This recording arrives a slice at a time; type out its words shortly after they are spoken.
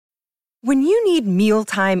When you need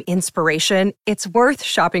mealtime inspiration, it's worth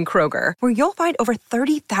shopping Kroger, where you'll find over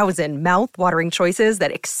 30,000 mouth-watering choices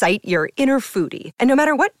that excite your inner foodie. And no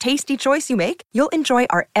matter what tasty choice you make, you'll enjoy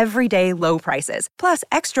our everyday low prices, plus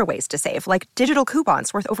extra ways to save, like digital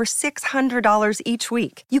coupons worth over $600 each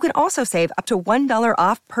week. You can also save up to $1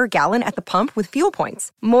 off per gallon at the pump with fuel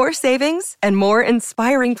points. More savings and more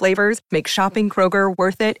inspiring flavors make shopping Kroger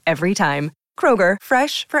worth it every time. Kroger,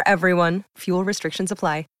 fresh for everyone. Fuel restrictions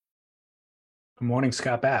apply. Good morning,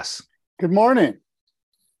 Scott Bass. Good morning.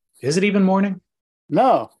 Is it even morning?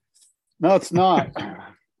 No, it's not.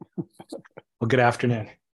 Well, good afternoon.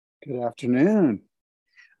 Good afternoon.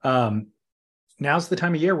 Now's the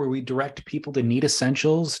time of year where we direct people to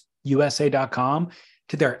needessentialsusa.com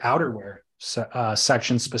to their outerwear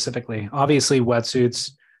section specifically. Obviously, wetsuits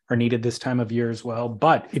are needed this time of year as well.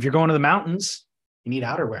 But if you're going to the mountains, you need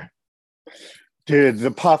outerwear. Dude, the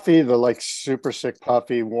puffy, the like super sick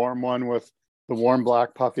puffy, warm one with the warm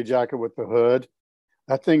black puffy jacket with the hood,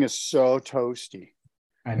 that thing is so toasty.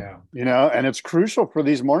 I know. You know, and it's crucial for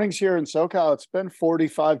these mornings here in SoCal. It's been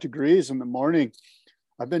 45 degrees in the morning.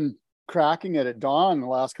 I've been cracking it at dawn the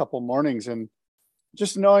last couple of mornings, and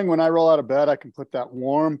just knowing when I roll out of bed, I can put that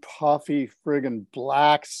warm, puffy, friggin'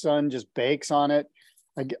 black sun just bakes on it.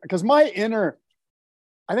 Because my inner,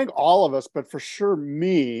 I think all of us, but for sure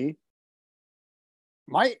me,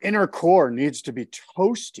 my inner core needs to be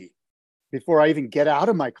toasty before I even get out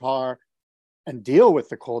of my car and deal with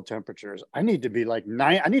the cold temperatures. I need to be like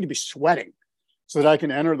I need to be sweating so that I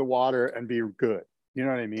can enter the water and be good. You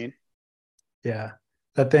know what I mean? Yeah.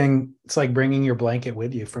 That thing, it's like bringing your blanket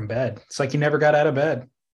with you from bed. It's like you never got out of bed.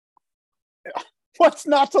 What's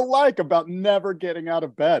not to like about never getting out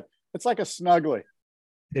of bed? It's like a snuggly.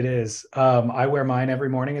 It is. I wear mine every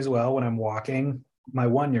morning as well when I'm walking my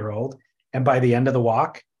 1-year-old. And by the end of the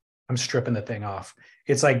walk, I'm stripping the thing off.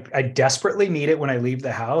 It's like I desperately need it when I leave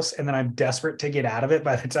the house, and then I'm desperate to get out of it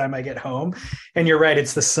by the time I get home. And you're right,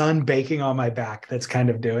 it's the sun baking on my back that's kind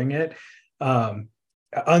of doing it.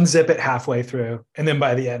 Unzip it halfway through, and then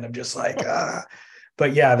by the end, I'm just like,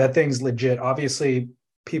 But yeah, that thing's legit. Obviously,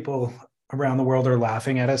 people around the world are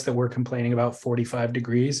laughing at us that we're complaining about 45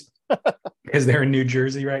 degrees because they're in New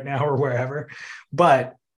Jersey right now or wherever.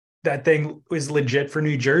 But that thing is legit for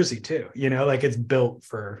New Jersey too. You know, like it's built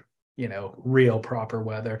for, you know, real proper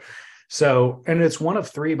weather. So, and it's one of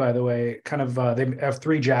three, by the way, kind of, they have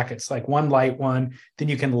 3 jackets, like one light one, then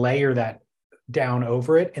you can layer that down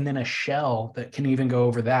over it. And then a shell that can even go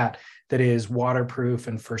over that is waterproof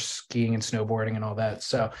and for skiing and snowboarding and all that.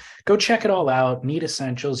 So go check it all out. Need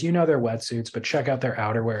Essentials, you know, their wetsuits, but check out their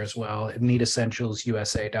outerwear as well at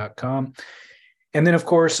needessentialsusa.com. And then, of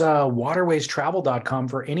course, waterwaystravel.com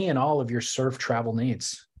for any and all of your surf travel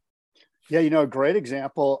needs. Yeah, you know, a great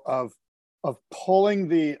example of pulling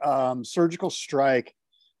the surgical strike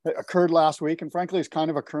that occurred last week, and frankly, is kind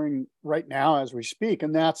of occurring right now as we speak,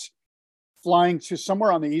 and that's flying to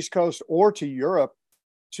somewhere on the East Coast or to Europe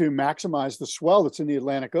to maximize the swell that's in the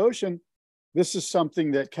Atlantic Ocean. This is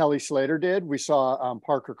something that Kelly Slater did. We saw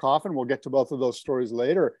Parker Coffin. We'll get to both of those stories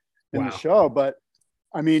later in the show, but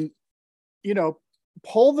I mean, you know,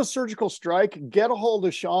 pull the surgical strike, get a hold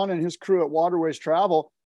of Sean and his crew at Waterways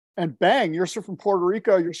Travel, and bang, you're surfing Puerto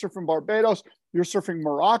Rico, you're surfing Barbados, you're surfing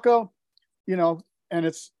Morocco, you know, and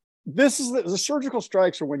this is the surgical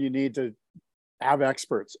strikes are when you need to have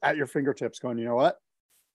experts at your fingertips going, you know what,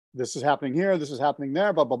 this is happening here, this is happening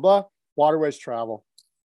there, blah, blah, blah. Waterways Travel.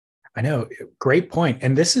 I know. Great point.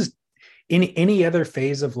 And this is in any other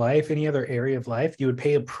phase of life, any other area of life, you would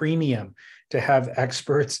pay a premium to have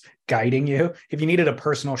experts guiding you. If you needed a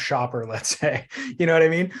personal shopper, let's say, you know what I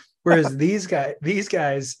mean? Whereas these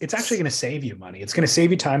guys, it's actually going to save you money. It's going to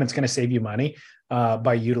save you time. It's going to save you money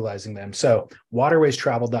by utilizing them. So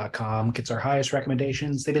waterwaystravel.com gets our highest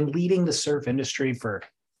recommendations. They've been leading the surf industry for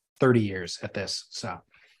 30 years at this. So,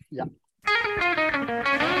 yeah.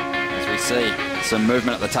 As we see some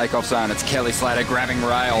movement at the takeoff zone, it's Kelly Slater grabbing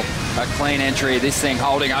rail. A clean entry, this thing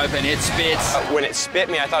holding open, it spits. When it spit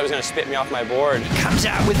me, I thought it was going to spit me off my board. Comes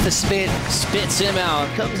out with the spit, spits him out.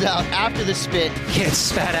 Comes out after the spit. Gets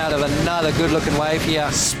spat out of another good-looking wave here.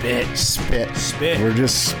 Spit. We're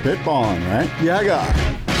just spitballing, right? Yeah, God.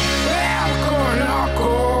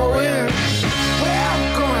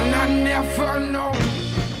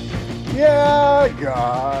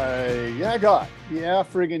 Yeah,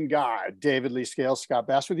 friggin' God. David Lee Scales, Scott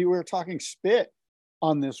Bass with you. We were talking spit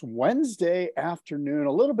on this Wednesday afternoon,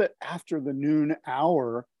 a little bit after the noon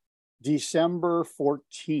hour, December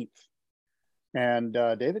 14th. And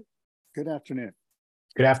David, good afternoon.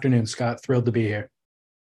 Good afternoon, Scott. Thrilled to be here.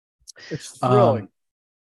 It's thrilling.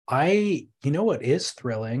 You know what is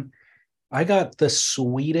thrilling I got the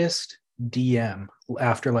sweetest DM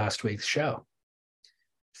after last week's show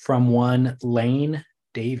from one Lane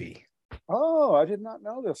Davey. Oh, I did not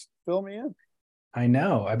know this. Fill me in. I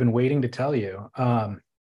know. I've been waiting to tell you.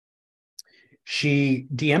 She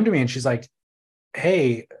DM'd me and she's like,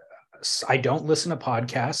 hey, I don't listen to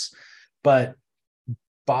podcasts, but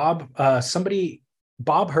Bob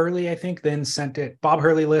Hurley, I think, then sent it. Bob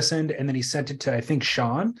Hurley listened, and then he sent it to, I think,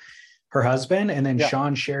 Sean, her husband, and then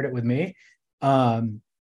Sean shared it with me.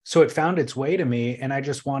 So it found its way to me, and I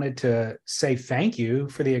just wanted to say thank you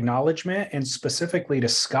for the acknowledgement, and specifically to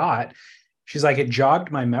Scott. She's like, it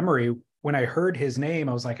jogged my memory. When I heard his name,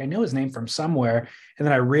 I was like, I know his name from somewhere. And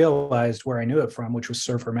then I realized where I knew it from, which was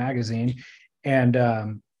Surfer Magazine.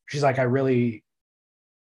 And she's like, I really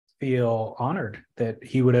feel honored that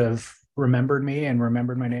he would have remembered me and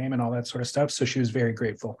remembered my name and all that sort of stuff. So she was very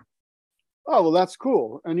grateful. Oh, well, that's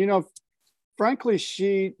cool. And, frankly,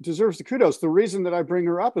 she deserves the kudos. The reason that I bring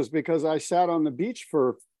her up is because I sat on the beach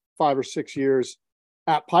for 5 or 6 years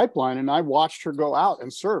at Pipeline, and I watched her go out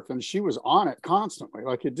and surf, and she was on it constantly.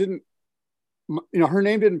 Like, it didn't, her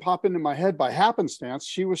name didn't pop into my head by happenstance.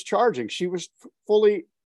 She was charging. She was fully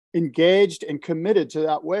engaged and committed to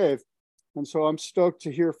that wave. And so I'm stoked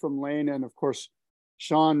to hear from Lane. And of course,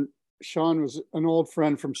 Sean was an old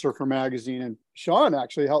friend from Surfer Magazine, and Sean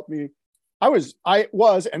actually helped me. I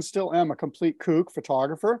was and still am a complete kook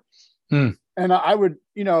photographer. And I would,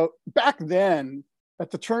 back then at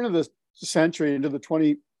the turn of the century into the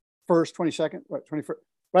 21st, 21st,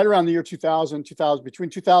 right around the year 2000, between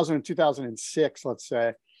 2000 and 2006, let's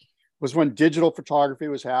say, was when digital photography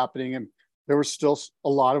was happening, and there was still a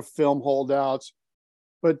lot of film holdouts.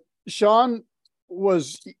 But Sean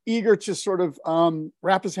was eager to sort of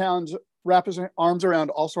wrap his arms around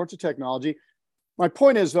all sorts of technology. My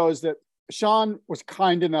point is, though, is that Sean was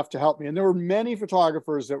kind enough to help me. And there were many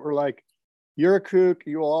photographers that were like, you're a kook,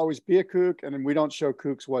 you will always be a kook, and then we don't show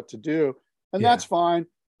kooks what to do. And that's fine.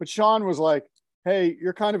 But Sean was like, hey,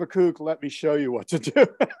 you're kind of a kook, let me show you what to do,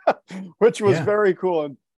 which was very cool.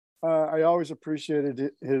 And I always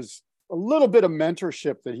appreciated a little bit of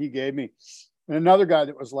mentorship that he gave me. And another guy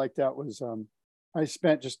that was like that was, I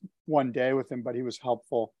spent just one day with him, but he was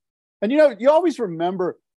helpful. And, you always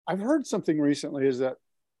remember, I've heard something recently is that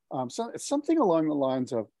it's something along the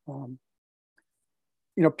lines of,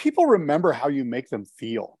 people remember how you make them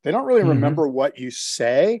feel. They don't really remember what you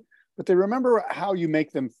say, but they remember how you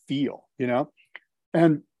make them feel,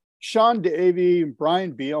 And Sean Davey and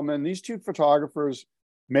Brian Beelman, these two photographers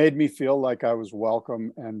made me feel like I was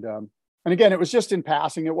welcome. And again, it was just in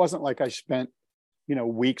passing. It wasn't like I spent,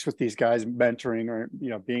 weeks with these guys mentoring or,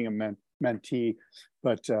 being a mentee.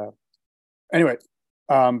 But anyway,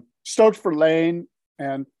 stoked for Lane,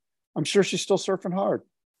 and I'm sure she's still surfing hard.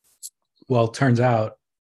 Well, it turns out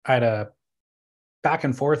I had a back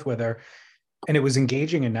and forth with her, and it was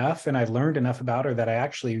engaging enough, and I learned enough about her that I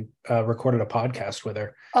actually recorded a podcast with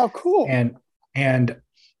her. Oh, cool. And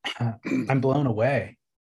I'm blown away.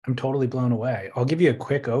 I'm totally blown away. I'll give you a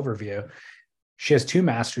quick overview. She has 2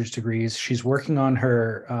 master's degrees. She's working on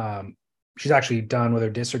her, she's actually done with her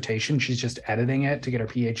dissertation. She's just editing it to get her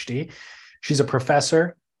PhD. She's a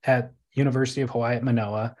professor at University of Hawaii at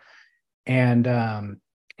Manoa, and an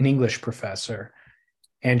English professor.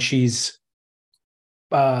 And she's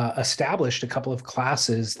established a couple of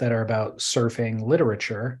classes that are about surfing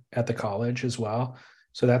literature at the college as well.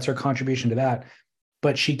 So that's her contribution to that.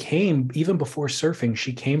 But she came, even before surfing,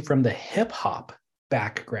 she came from the hip hop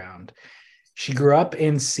background. She grew up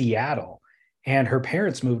in Seattle, and her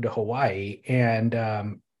parents moved to Hawaii,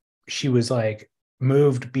 and she was like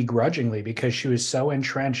moved begrudgingly because she was so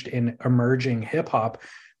entrenched in emerging hip hop,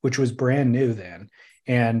 which was brand new then.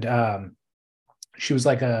 And she was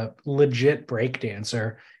like a legit break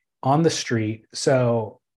dancer on the street.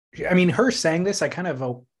 So, I mean, her saying this, I kind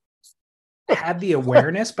of had the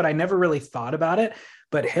awareness, but I never really thought about it.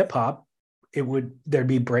 But hip hop, there'd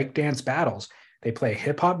be break dance battles. They play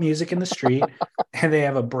hip hop music in the street and they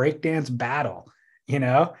have a break dance battle,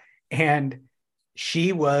 and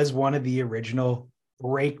she was one of the original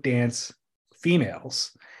break dance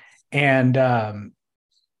females. And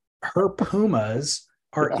her Pumas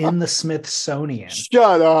are in the Smithsonian.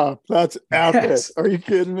 Shut up. That's epic. Yes. Are you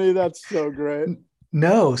kidding me? That's so great.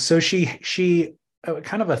 No. So she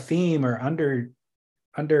kind of a theme or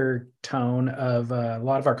undertone of a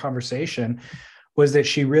lot of our conversation was that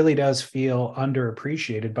she really does feel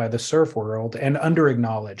underappreciated by the surf world and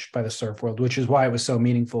underacknowledged by the surf world, which is why it was so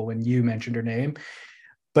meaningful when you mentioned her name.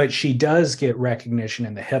 But she does get recognition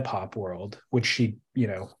in the hip hop world, which she,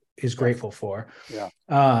 is grateful for. Yeah.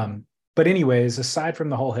 But anyways, aside from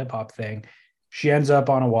the whole hip hop thing, she ends up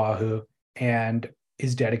on Oahu. and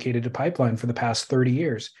is dedicated to pipeline for the past 30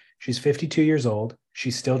 years. She's 52 years old.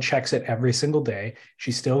 She still checks it every single day.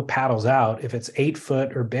 She still paddles out. If it's 8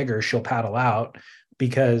 foot or bigger, she'll paddle out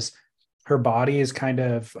because her body is kind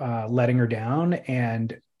of letting her down,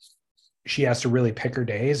 and she has to really pick her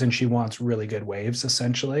days, and she wants really good waves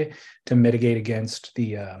essentially to mitigate against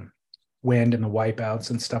the wind and the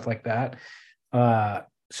wipeouts and stuff like that.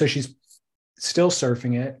 So she's still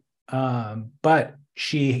surfing it. But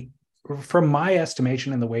she, from my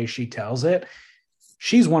estimation and the way she tells it,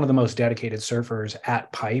 she's one of the most dedicated surfers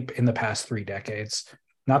at pipe in the past 3 decades.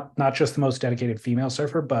 Not just the most dedicated female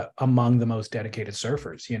surfer, but among the most dedicated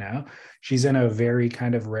surfers. You know, she's in a very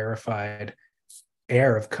kind of rarefied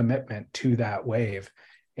air of commitment to that wave,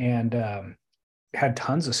 and had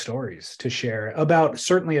tons of stories to share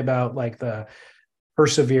certainly about like the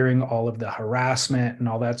persevering, all of the harassment and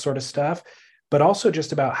all that sort of stuff, but also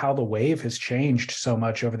just about how the wave has changed so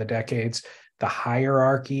much over the decades, the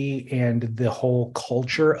hierarchy and the whole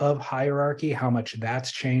culture of hierarchy, how much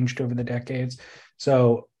that's changed over the decades.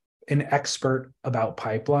 So an expert about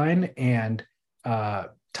pipeline and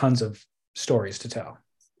tons of stories to tell.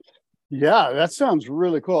 Yeah, that sounds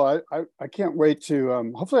really cool. I can't wait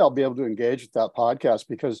to, hopefully I'll be able to engage with that podcast,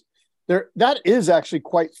 because that is actually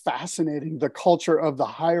quite fascinating, the culture of the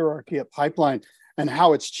hierarchy at pipeline and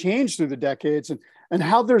how it's changed through the decades, and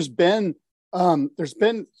how there's been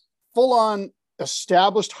full on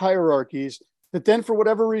established hierarchies that then for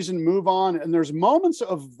whatever reason move on, and there's moments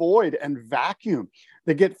of void and vacuum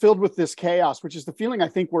that get filled with this chaos, which is the feeling I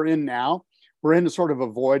think we're in now. We're in a sort of a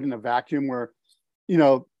void and a vacuum where, you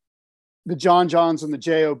know, the Johns and the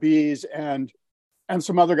JOBs and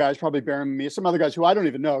some other guys, probably bearing me, some other guys who I don't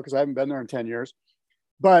even know because I haven't been there in 10 years,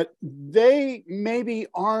 but they maybe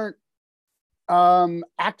aren't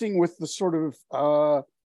acting with the sort of, for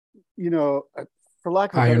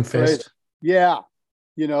lack of a iron better phrase, fist. Yeah.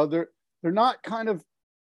 You know, they're not kind of,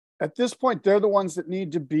 at this point, they're the ones that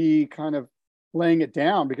need to be kind of laying it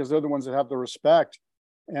down because they're the ones that have the respect.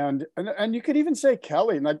 And you could even say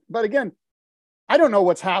Kelly, but again, I don't know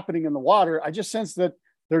what's happening in the water. I just sense that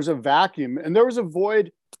there's a vacuum, and there was a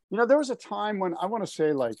void. You know, there was a time when I want to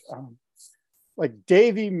say like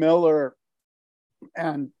Davey Miller,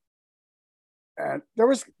 and there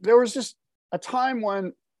was just a time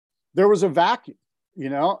when there was a vacuum, you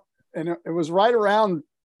know, and it was right around,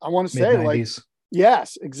 I want to say Mid-90s. like,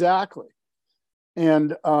 yes, exactly.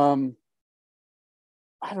 And I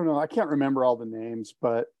don't know, I can't remember all the names,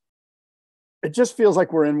 but it just feels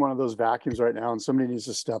like we're in one of those vacuums right now, and somebody needs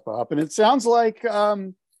to step up. And it sounds like,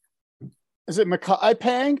 is it Makana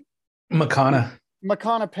Pang?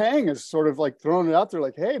 Makana Pang is sort of like throwing it out there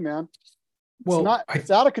like, hey, man,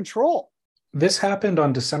 it's out of control. This happened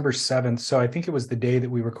on December 7th. So I think it was the day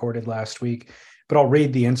that we recorded last week, but I'll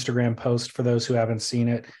read the Instagram post for those who haven't seen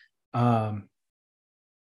it.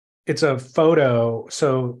 It's a photo.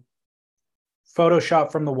 So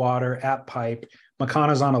Photoshop from the water at pipe.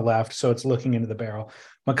 Makana's on the left, so it's looking into the barrel.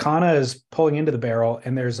 Makana is pulling into the barrel,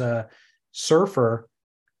 and there's a surfer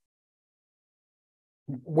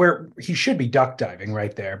where he should be duck diving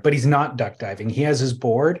right there, but he's not duck diving. He has his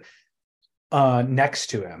board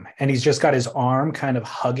next to him, and he's just got his arm kind of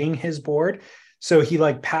hugging his board. So he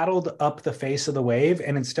like paddled up the face of the wave,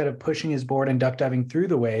 and instead of pushing his board and duck diving through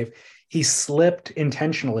the wave, he slipped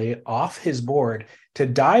intentionally off his board to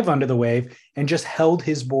dive under the wave and just held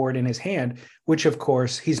his board in his hand, which of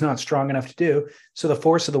course he's not strong enough to do. So the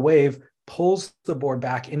force of the wave pulls the board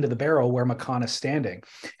back into the barrel where Makana's standing.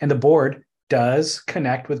 And the board does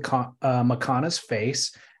connect with Makana's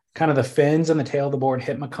face. Kind of the fins and the tail of the board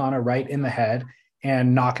hit Makana right in the head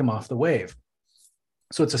and knock him off the wave.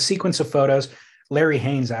 So it's a sequence of photos. Larry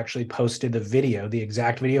Haynes actually posted the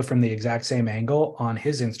exact video from the exact same angle on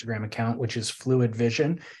his Instagram account, which is Fluid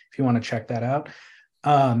Vision, if you want to check that out.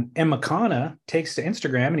 And Makana takes to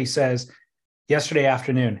Instagram and he says, yesterday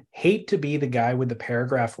afternoon, hate to be the guy with the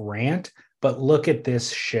paragraph rant, but look at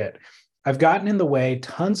this shit. I've gotten in the way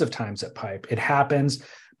tons of times at pipe. It happens,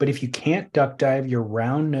 but if you can't duck dive your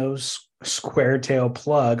round nose square tail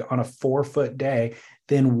plug on a 4-foot day,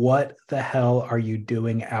 then what the hell are you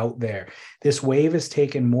doing out there? This wave has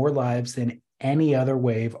taken more lives than any other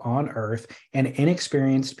wave on earth, and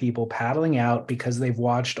inexperienced people paddling out because they've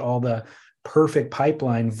watched all the perfect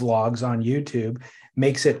pipeline vlogs on YouTube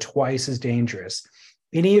makes it twice as dangerous.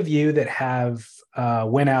 Any of you that have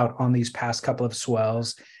went out on these past couple of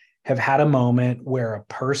swells have had a moment where a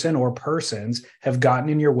person or persons have gotten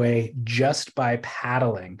in your way just by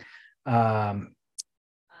paddling.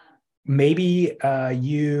 Maybe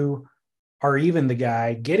you are even the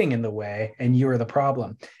guy getting in the way and you are the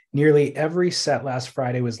problem. Nearly every set last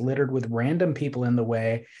Friday was littered with random people in the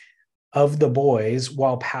way of the boys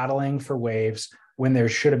while paddling for waves when there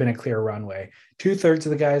should have been a clear runway. 2/3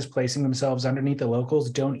 of the guys placing themselves underneath the locals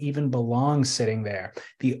don't even belong sitting there.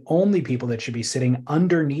 The only people that should be sitting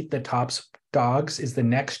underneath the top dogs is the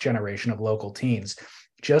next generation of local teens.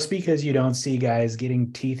 Just because you don't see guys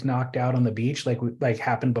getting teeth knocked out on the beach like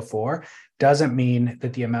happened before doesn't mean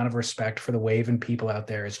that the amount of respect for the wave and people out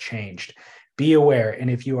there has changed. Be aware,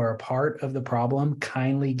 and if you are a part of the problem,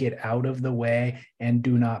 kindly get out of the way and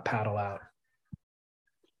do not paddle out.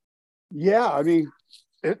 Yeah, I mean,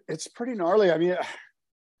 it's pretty gnarly. I mean,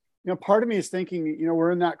 part of me is thinking,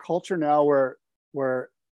 we're in that culture now where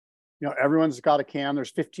everyone's got a cam.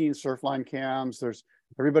 There's 15 Surfline cams.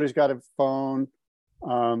 Everybody's got a phone.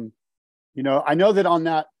 I know that on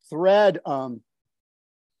that thread,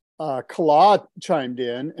 Kala chimed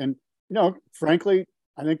in, and frankly,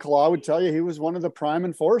 I think Kala would tell you he was one of the prime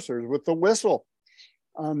enforcers with the whistle.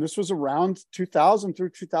 This was around 2000 through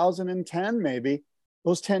 2010, maybe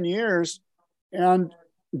those 10 years, and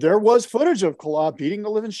there was footage of Kala beating the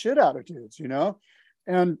living shit out of dudes,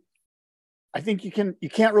 and I think you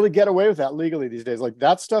can't really get away with that legally these days. Like,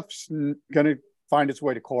 that stuff's going to find its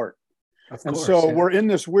way to court. And so we're in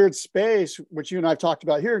this weird space, which you and I've talked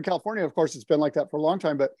about here in California. Of course, it's been like that for a long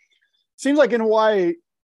time, but it seems like in Hawaii,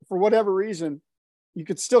 for whatever reason, you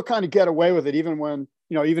could still kind of get away with it, even when,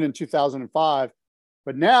 even in 2005.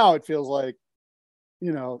 But now it feels like,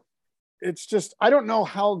 it's just, I don't know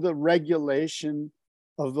how the regulation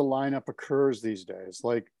of the lineup occurs these days.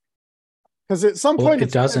 Like, because at some point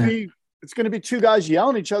it's going to be two guys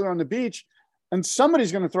yelling at each other on the beach, and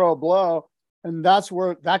somebody's going to throw a blow. And that's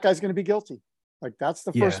where that guy's going to be guilty. Like, that's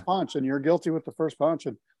the first punch, and you're guilty with the first punch.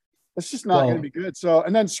 And it's just not going to be good. So,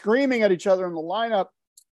 and then screaming at each other in the lineup,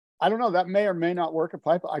 I don't know, that may or may not work at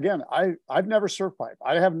pipe. Again, I've never surfed pipe.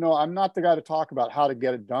 I'm not the guy to talk about how to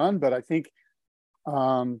get it done, but I think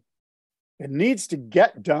it needs to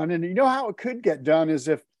get done. And how it could get done is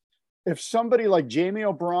if somebody like Jamie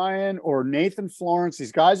O'Brien or Nathan Florence,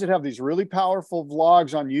 these guys that have these really powerful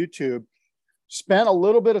vlogs on YouTube, spent a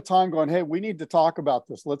little bit of time going, hey, we need to talk about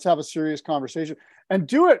this. Let's have a serious conversation, and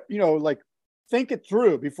do it, think it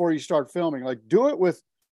through before you start filming. Like, do it with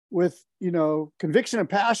conviction and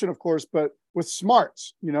passion, of course, but with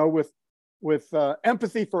smarts, with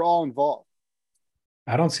empathy for all involved.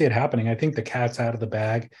 I don't see it happening. I think the cat's out of the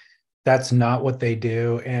bag. That's not what they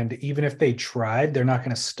do. And even if they tried, they're not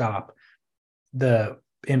going to stop the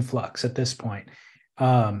influx at this point.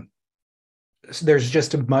 There's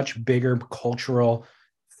just a much bigger cultural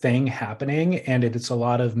thing happening, and it's a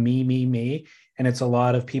lot of me, and it's a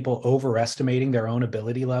lot of people overestimating their own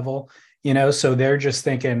ability level, so they're just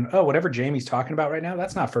thinking, oh, whatever Jamie's talking about right now,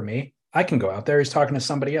 that's not for me. I can go out there. He's talking to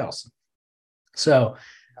somebody else. So,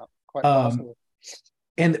 quite possible.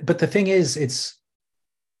 But the thing is,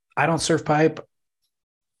 I don't surf pipe,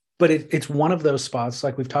 but it's one of those spots,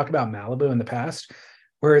 like we've talked about Malibu in the past,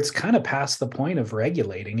 where it's kind of past the point of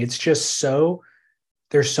regulating. It's just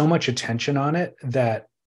there's so much attention on it that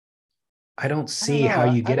I don't see how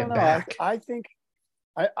you get it back. I think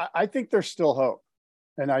there's still hope.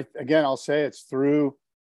 And I'll say it's through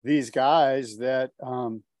these guys that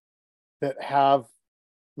have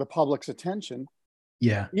the public's attention.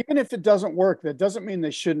 Yeah. Even if it doesn't work, that doesn't mean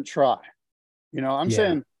they shouldn't try. I'm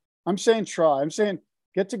saying try. I'm saying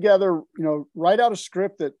get together, write out a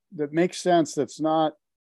script that makes sense, that's not,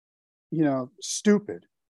 stupid,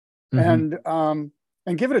 and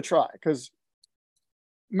give it a try. Because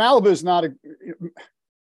Malibu is not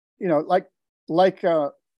like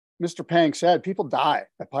Mr. Pang said, people die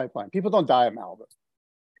at Pipeline. People don't die at Malibu.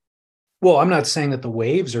 Well, I'm not saying that the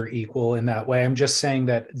waves are equal in that way. I'm just saying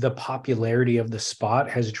that the popularity of the spot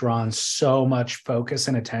has drawn so much focus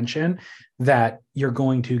and attention that you're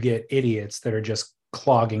going to get idiots that are just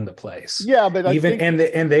clogging the place. Yeah, but and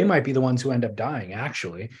they might be the ones who end up dying,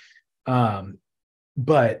 actually.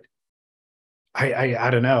 But I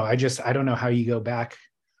don't know. I don't know how you go back,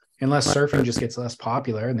 unless surfing just gets less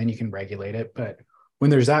popular, and then you can regulate it. But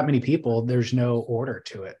when there's that many people, there's no order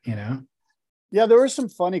to it, Yeah, there were some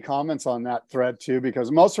funny comments on that thread too, because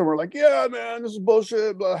most of them were like, yeah, man, this is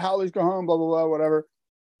bullshit, blah, Howley's go home, blah, blah, blah, whatever.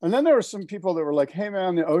 And then there were some people that were like, hey,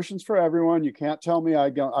 man, the ocean's for everyone. You can't tell me I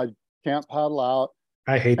can't paddle out.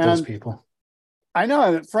 I hate those people. I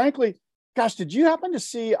know. And frankly, gosh, did you happen to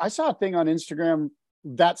see, I saw a thing on Instagram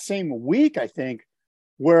that same week, I think,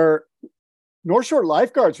 where North Shore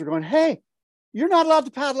lifeguards were going, hey, you're not allowed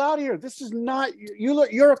to paddle out here. This is not,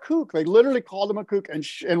 you're a kook. They literally called him a kook, and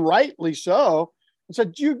rightly so. And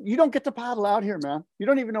said, you don't get to paddle out here, man. You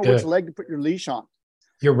don't even know which leg to put your leash on.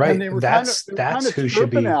 You're right. And they were That's who should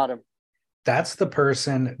be. at him. That's the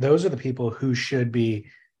person. Those are the people who should be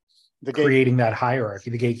creating that hierarchy,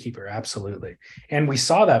 the gatekeeper. Absolutely. And we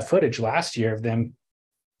saw that footage last year of them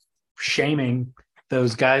shaming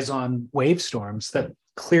those guys on wave storms that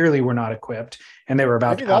clearly were not equipped, and they were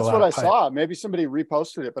about Maybe to paddle that's what out I a pipe. saw. Maybe somebody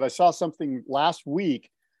reposted it, but I saw something last week,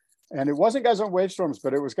 and it wasn't guys on wave storms,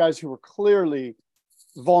 but it was guys who were clearly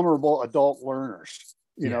vulnerable adult learners,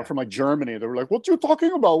 you know, from like Germany. They were like, "What you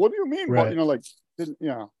talking about? What do you mean?" Right. Well, you know, like, didn't, you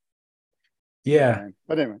know. Yeah.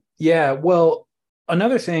 But anyway. Yeah. Well,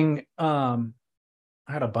 another thing, I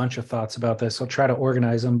had a bunch of thoughts about this. I'll try to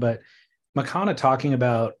organize them, but Makana talking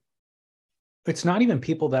about, it's not even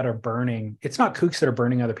people that are burning. It's not kooks that are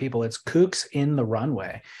burning other people. It's kooks in the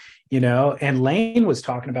runway, you know? And Lane was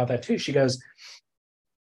talking about that too. She goes,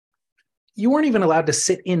 you weren't even allowed to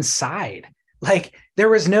sit inside. Like, there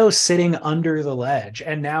was no sitting under the ledge.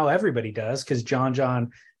 And now everybody does, because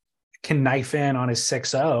John can knife in on his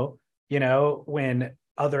 6-0, you know, when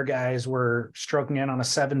other guys were stroking in on a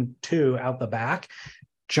 7-2 out the back.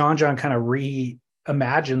 John kind of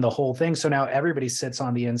reimagined the whole thing. So now everybody sits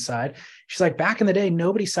on the inside. She's like, back in the day,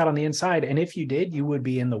 nobody sat on the inside. And if you did, you would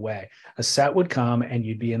be in the way. A set would come and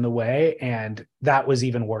you'd be in the way. And that was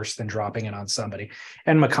even worse than dropping in on somebody.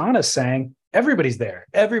 And Makana's saying, everybody's there.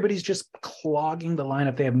 Everybody's just clogging the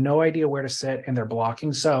lineup. They have no idea where to sit and they're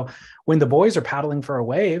blocking. So when the boys are paddling for a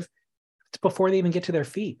wave, it's before they even get to their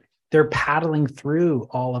feet. They're paddling through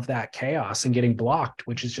all of that chaos and getting blocked,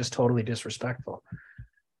 which is just totally disrespectful.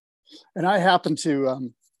 And I happened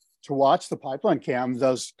to watch the pipeline cam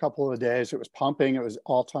those couple of days. It was pumping. It was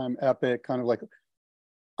all-time epic, kind of like,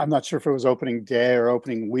 I'm not sure if it was opening day or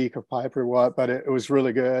opening week of pipe or what, but it was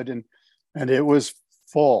really good. And it was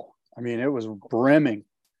full. I mean, it was brimming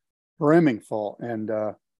full. And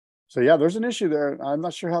so, yeah, there's an issue there. I'm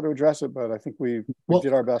not sure how to address it, but I think we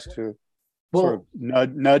did our best to sort of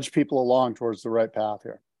nudge people along towards the right path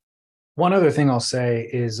here. One other thing I'll say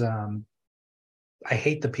is I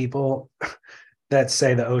hate the people that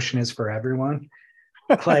say the ocean is for everyone.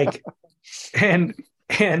 Like, and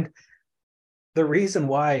the reason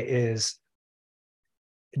why is,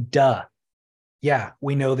 duh. Yeah,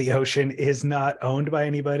 we know the ocean is not owned by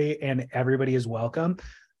anybody and everybody is welcome.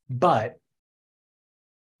 But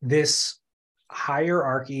this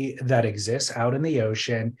hierarchy that exists out in the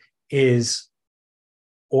ocean is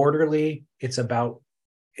orderly. It's the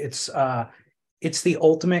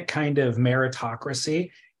ultimate kind of meritocracy.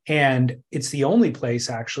 And it's the only place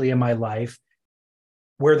actually in my life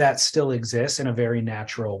where that still exists in a very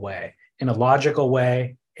natural way, in a logical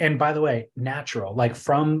way. And by the way, natural, like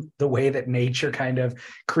from the way that nature kind of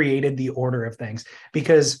created the order of things.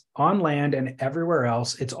 Because on land and everywhere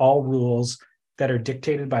else, it's all rules that are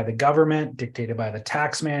dictated by the government, dictated by the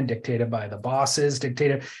taxman, dictated by the bosses,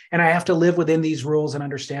 and I have to live within these rules and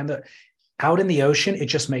understand that out in the ocean, it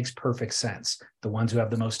just makes perfect sense. The ones who have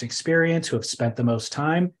the most experience, who have spent the most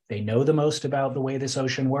time, they know the most about the way this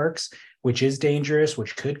ocean works, which is dangerous,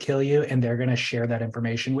 which could kill you, and they're going to share that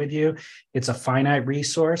information with you. It's a finite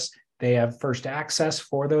resource. They have first access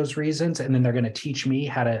for those reasons, and then they're going to teach me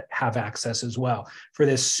how to have access as well for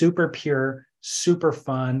this super pure, super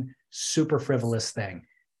fun, super frivolous thing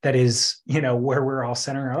that is, you know, where we're all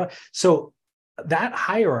centering our life. So that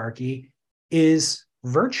hierarchy is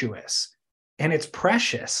virtuous and it's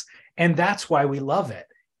precious. And that's why we love it,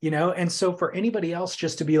 you know? And so for anybody else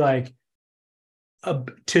just to be like,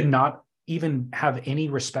 to not even have any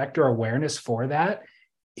respect or awareness for that,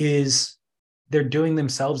 is they're doing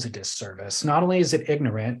themselves a disservice. Not only is it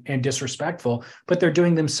ignorant and disrespectful, but they're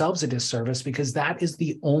doing themselves a disservice, because that is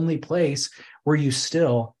the only place where you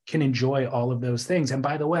still can enjoy all of those things. And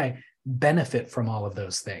by the way, benefit from all of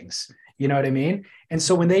those things. You know what I mean? And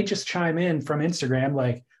so when they just chime in from Instagram,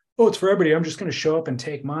 like, oh, it's for everybody, I'm just going to show up and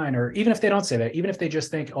take mine. Or even if they don't say that, even if they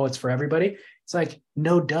just think, oh, it's for everybody, it's like,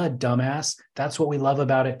 no, duh, dumbass. That's what we love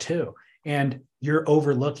about it too. And you're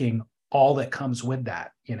overlooking all that comes with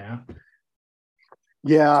that, you know?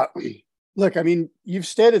 Yeah. Look, I mean, you've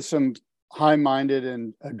stated some high-minded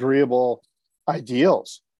and agreeable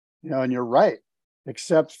ideals, you know, and you're right,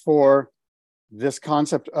 except for this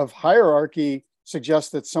concept of hierarchy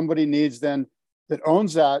suggests that somebody needs then that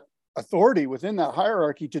owns that authority within that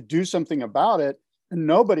hierarchy to do something about it, and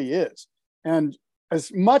nobody is. And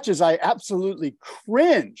as much as I absolutely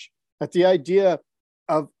cringe at the idea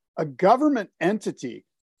of a government entity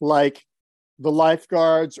like the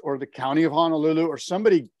lifeguards or the county of Honolulu or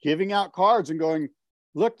somebody giving out cards and going,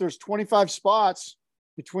 look, there's 25 spots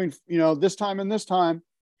between, you know, this time and this time.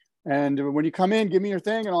 And when you come in, give me your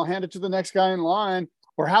thing and I'll hand it to the next guy in line,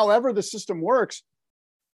 or however the system works.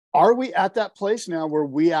 are we at that place now where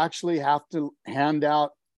we actually have to hand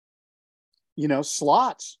out,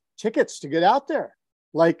 slots, tickets to get out there?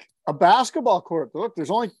 Like a basketball court. Look,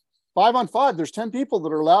 there's only 5-on-5. There's 10 people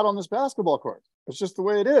that are allowed on this basketball court. It's just the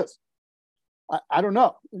way it is. I don't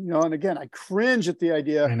know. And again, I cringe at the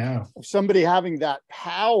idea of somebody having that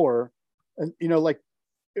power. And, like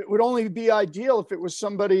it would only be ideal if it was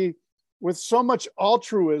somebody with so much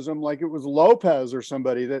altruism, like it was Lopez or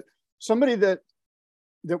somebody that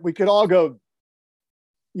we could all go,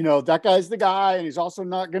 that guy's the guy, and he's also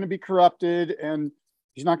not going to be corrupted, and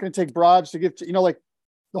he's not going to take bribes to get to, like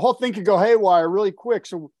the whole thing could go haywire really quick.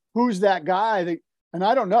 So who's that guy? And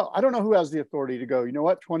I don't know. I don't know who has the authority to go,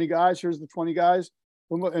 20 guys, here's the 20 guys.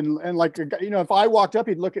 And like, if I walked up,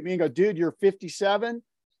 he'd look at me and go, dude, you're 57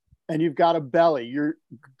 and you've got a belly.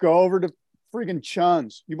 Go over to friggin'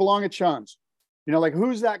 Chun's. You belong at Chun's. Like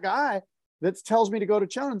who's that guy that tells me to go to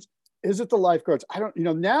Chun's? Is it the lifeguards? I don't,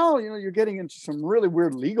 now, you're getting into some really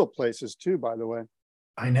weird legal places too, by the way.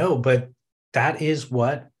 I know, but that is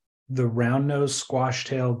what the round-nosed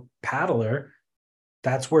squash-tailed paddler,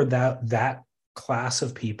 that's where that class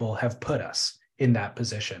of people have put us in that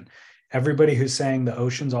position. Everybody who's saying the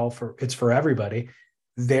ocean's it's for everybody,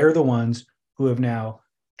 they're the ones who have now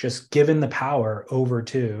just given the power over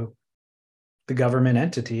to the government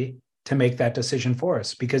entity to make that decision for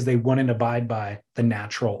us because they wouldn't abide by the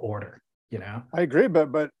natural order, I agree,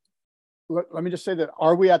 but let me just say that,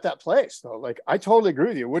 are we at that place though? Like, I totally agree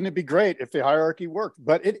with you. Wouldn't it be great if the hierarchy worked?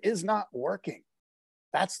 But it is not working.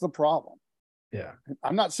 That's the problem. Yeah.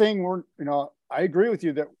 I'm not saying I agree with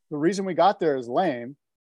you that the reason we got there is lame.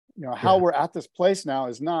 How we're at this place now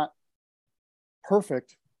is not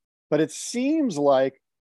perfect, but it seems like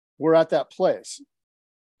we're at that place.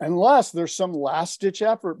 Unless there's some last ditch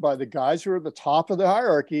effort by the guys who are at the top of the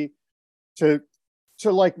hierarchy to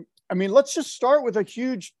let's just start with a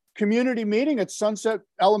huge community meeting at Sunset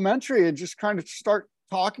Elementary and just kind of start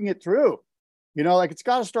talking it through. It's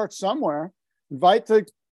got to start somewhere. Invite the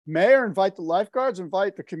mayor, invite the lifeguards,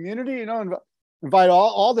 invite the community, invite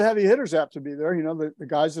all the heavy hitters have to be there, the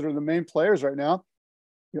guys that are the main players right now.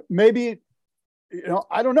 Maybe,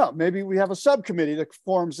 I don't know, maybe we have a subcommittee that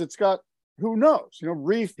forms, it's got, who knows,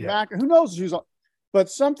 Reef, Mac, who knows who's on, but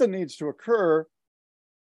something needs to occur,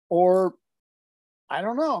 or I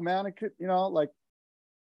don't know, man, it could,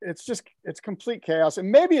 it's complete chaos.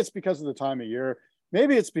 And maybe it's because of the time of year.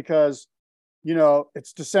 Maybe it's because,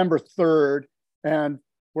 it's December 3rd and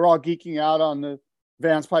we're all geeking out on the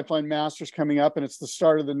Vans Pipeline Masters coming up, and it's the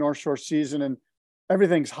start of the North Shore season and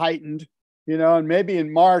everything's heightened, and maybe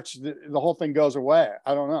in March, the whole thing goes away.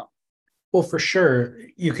 I don't know. Well, for sure,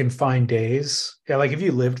 you can find days. Yeah, like if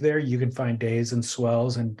you lived there, you can find days and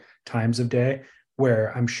swells and times of day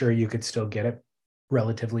where I'm sure you could still get it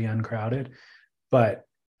relatively uncrowded. But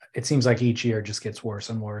it seems like each year just gets worse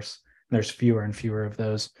and worse. And there's fewer and fewer of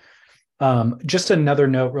those. Just another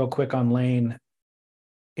note real quick on Lane.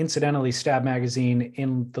 Incidentally, Stab Magazine,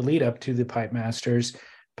 in the lead up to the Pipe Masters,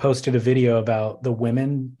 posted a video about the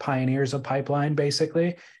women pioneers of pipeline, basically.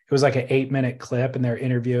 It was like an 8-minute clip, and they're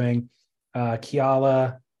interviewing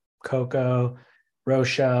Kiala, Coco,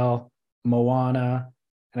 Rochelle, Moana,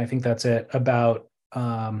 and I think that's it, about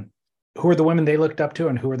who are the women they looked up to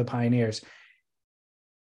and who are the pioneers.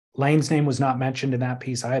 Lane's name was not mentioned in that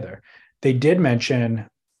piece either. They did mention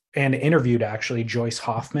and interviewed actually Joyce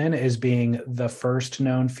Hoffman as being the first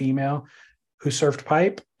known female who surfed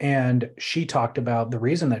pipe. And she talked about the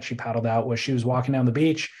reason that she paddled out was she was walking down the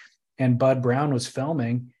beach and Bud Brown was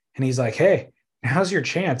filming. And he's like, hey, now's your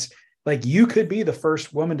chance. Like, you could be the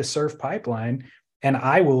first woman to surf pipeline and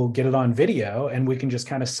I will get it on video and we can just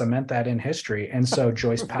kind of cement that in history. And so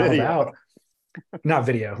Joyce paddled out, not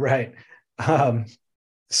video, right?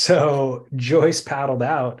 So Joyce paddled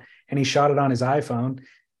out and he shot it on his iPhone.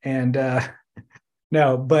 And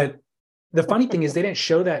no, but the funny thing is they didn't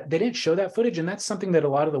show that footage. And that's something that a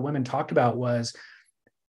lot of the women talked about, was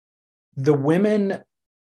the women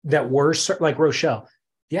that were like Rochelle.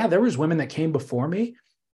 Yeah, there was women that came before me,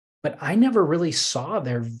 but I never really saw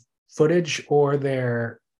their footage or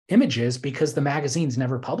their images because the magazines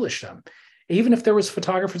never published them. Even if there was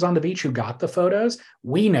photographers on the beach who got the photos,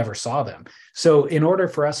 we never saw them. So in order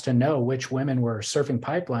for us to know which women were surfing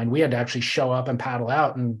pipeline, we had to actually show up and paddle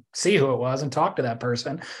out and see who it was and talk to that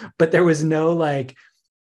person. But there was no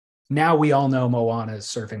now we all know Moana is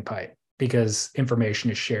surfing pipe because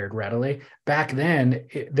information is shared readily. Back then,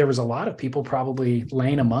 there was a lot of people, probably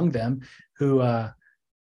Lane among them, who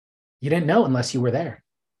you didn't know unless you were there.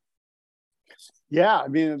 Yeah, I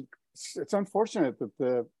mean, it's unfortunate that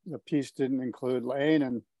the piece didn't include Lane,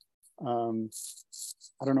 and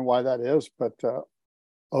I don't know why that is, but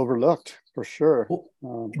overlooked for sure.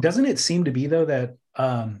 Doesn't it seem to be though that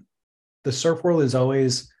the surf world is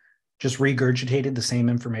always just regurgitated the same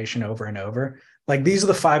information over and over? Like, these are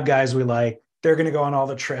the 5 guys we like. They're going to go on all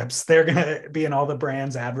the trips. They're going to be in all the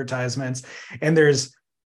brands' advertisements. And there's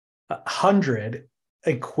 100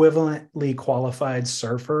 equivalently qualified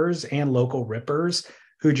surfers and local rippers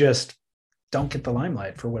who just don't get the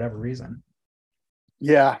limelight for whatever reason.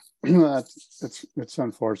 Yeah, it's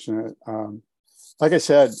unfortunate. Like I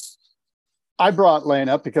said, I brought Lane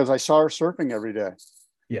up because I saw her surfing every day.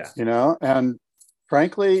 Yeah. And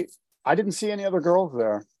frankly, I didn't see any other girls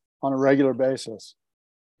there on a regular basis.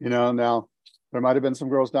 Now there might've been some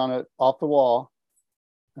girls down at Off the Wall,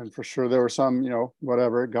 and for sure there were some,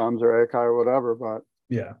 whatever, Gums or Akai or whatever, but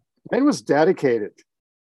yeah, Lane was dedicated,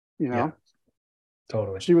 Yeah,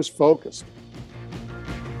 totally. She was focused.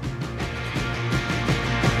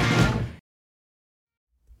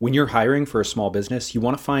 When you're hiring for a small business, you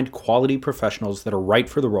want to find quality professionals that are right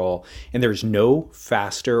for the role, and there's no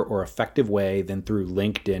faster or effective way than through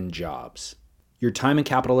LinkedIn Jobs. Your time and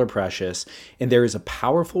capital are precious, and there is a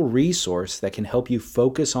powerful resource that can help you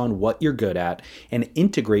focus on what you're good at and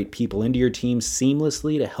integrate people into your team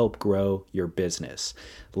seamlessly to help grow your business.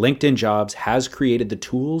 LinkedIn Jobs has created the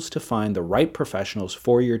tools to find the right professionals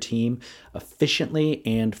for your team efficiently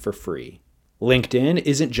and for free. LinkedIn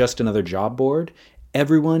isn't just another job board.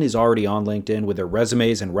 Everyone is already on LinkedIn with their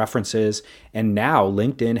resumes and references, and now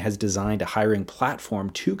LinkedIn has designed a hiring platform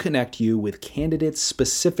to connect you with candidates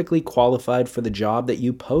specifically qualified for the job that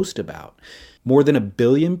you post about. More than 1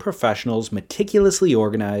 billion professionals meticulously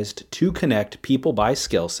organized to connect people by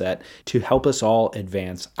skill set to help us all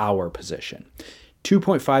advance our position.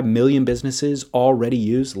 2.5 million businesses already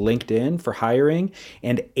use LinkedIn for hiring,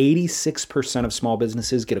 and 86% of small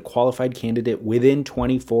businesses get a qualified candidate within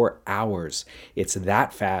 24 hours. It's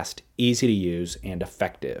that fast, easy to use, and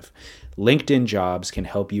effective. LinkedIn Jobs can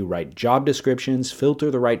help you write job descriptions,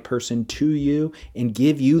 filter the right person to you, and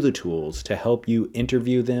give you the tools to help you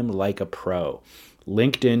interview them like a pro.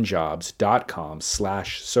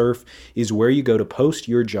 LinkedInjobs.com/surf is where you go to post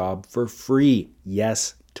your job for free.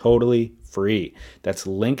 Yes, totally free. That's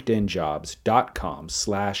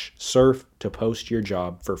linkedinjobs.com/surf to post your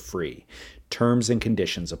job for free. Terms and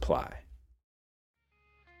conditions apply.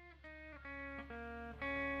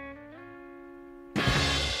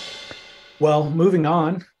 Well, moving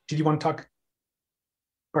on. Did you want to talk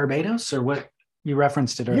Barbados, or what? You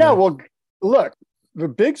referenced it earlier. Yeah, well, look, the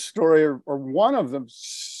big story, or one of the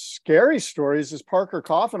scary stories, is Parker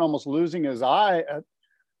Coffin almost losing his eye at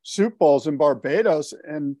Soup Bowls in Barbados.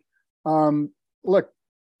 And look,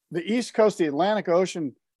 the East Coast, the Atlantic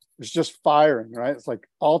Ocean is just firing, right? It's like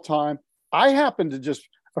all time. I happened to just,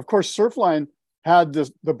 of course, Surfline had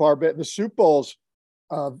the Soup Bowls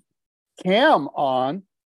cam on,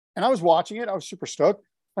 and I was watching it. I was super stoked.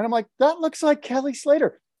 And I'm like, that looks like Kelly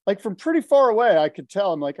Slater. Like, from pretty far away, I could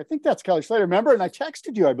tell. I'm like, I think that's Kelly Slater. Remember? And I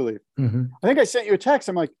texted you, I believe. Mm-hmm. I think I sent you a text.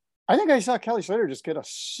 I'm like, I think I saw Kelly Slater just get a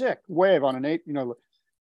sick wave on an 8,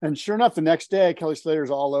 and sure enough, the next day, Kelly Slater's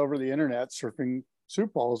all over the internet surfing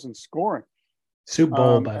Soup Bowls and scoring. Soup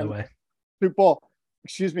Bowl, by the way. Soup Bowl,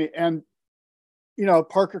 excuse me. And,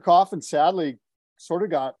 Parker Coffin sadly sort of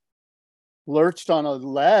got lurched on a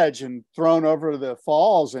ledge and thrown over the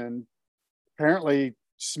falls, and apparently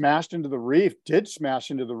smashed into the reef,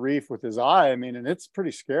 with his eye. I mean, and it's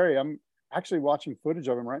pretty scary. I'm actually watching footage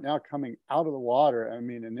of him right now coming out of the water. I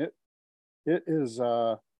mean, and it is,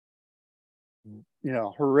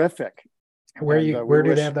 horrific. Where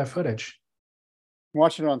do they have that footage? I'm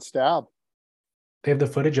watching it on Stab. They have the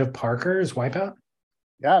footage of Parker's wipeout?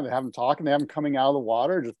 Yeah, they have him talking. They have him coming out of the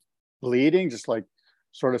water, just bleeding, just like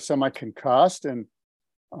sort of semi-concussed, and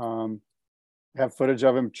have footage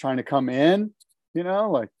of him trying to come in,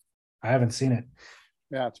 I haven't seen it.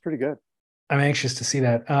 Yeah, it's pretty good. I'm anxious to see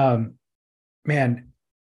that. Man,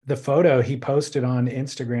 the photo he posted on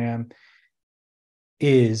Instagram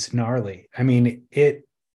is gnarly. I mean,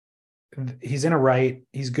 he's in a right,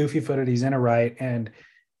 he's goofy footed, he's in a right, and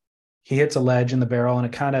he hits a ledge in the barrel, and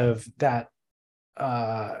it kind of that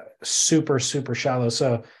super, super shallow.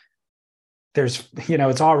 So there's,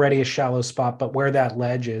 it's already a shallow spot, but where that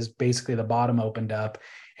ledge is, basically the bottom opened up,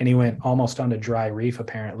 and he went almost onto dry reef,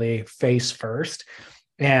 apparently face first.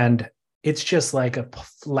 And it's just like a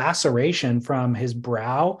laceration from his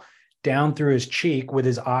brow down through his cheek, with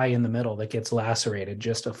his eye in the middle that gets lacerated,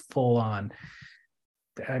 just a full on,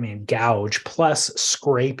 gouge, plus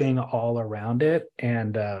scraping all around it.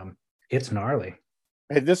 And it's gnarly.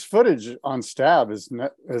 Hey, this footage on Stab is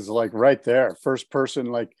like right there, first person.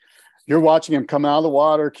 Like, you're watching him come out of the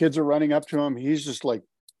water, kids are running up to him, he's just like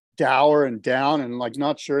dour and down and like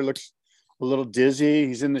not sure. Looks a little dizzy.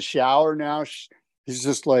 He's in the shower now. He's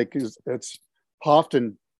just like it's puffed,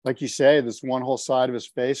 and like you say, this one whole side of his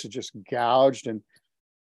face is just gouged and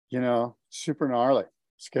super gnarly.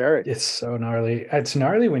 Scary. It's so gnarly. It's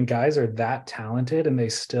gnarly when guys are that talented and they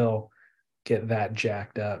still get that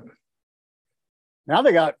jacked up. Now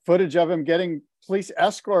they got footage of him getting police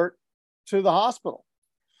escort to the hospital.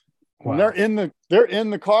 Wow. And they're in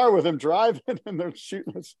the car with him driving and they're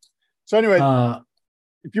shooting us. So anyway,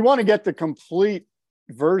 if you want to get the complete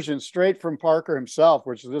version straight from Parker himself,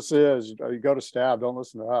 which this is, you go to Stab, don't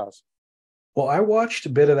listen to us. Well, I watched a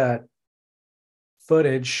bit of that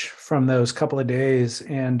footage from those couple of days,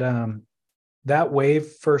 and that wave,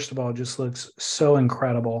 first of all, just looks so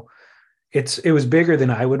incredible. It was bigger than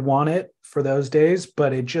I would want it for those days,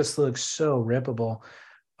 but it just looks so rippable.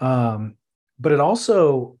 But it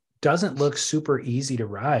also doesn't look super easy to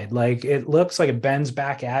ride. Like, it looks like it bends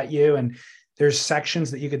back at you, and there's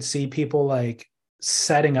sections that you could see people like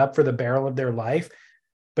setting up for the barrel of their life,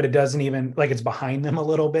 but it doesn't even, like, it's behind them a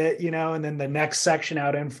little bit, and then the next section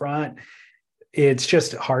out in front, it's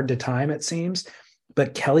just hard to time, it seems.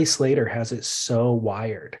 But Kelly Slater has it so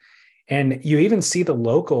wired. And you even see the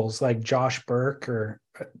locals like Josh Burke, or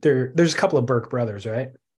there's a couple of Burke brothers,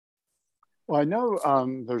 right? Well, I know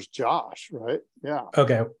there's Josh, right? Yeah.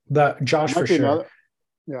 Okay. The Josh for sure.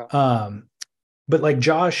 Yeah. But like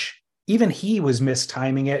Josh, even he was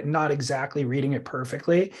mistiming it, not exactly reading it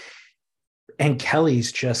perfectly. And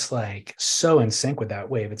Kelly's just like so in sync with that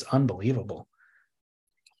wave. It's unbelievable.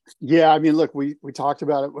 Yeah. I mean, look, we talked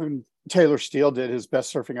about it when Taylor Steele did his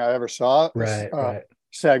Best Surfing I Ever Saw right.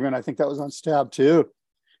 segment. I think that was on Stab too.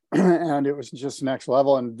 And it was just next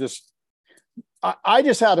level. And just, I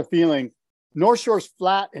just had a feeling North Shore's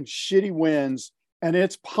flat and shitty winds, and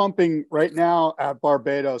it's pumping right now at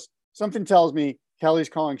Barbados. Something tells me Kelly's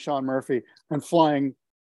calling Sean Murphy and flying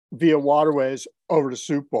via waterways over to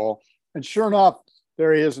Soup Bowl. And sure enough,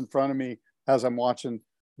 there he is in front of me as I'm watching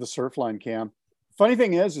the Surfline cam. Funny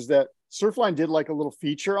thing is that Surfline did like a little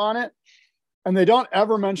feature on it, and they don't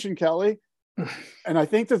ever mention Kelly. And I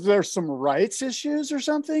think that there's some rights issues or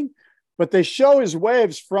something, but they show his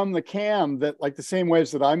waves from the cam, that like the same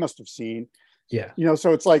waves that I must have seen. Yeah.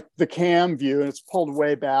 So it's like the cam view and it's pulled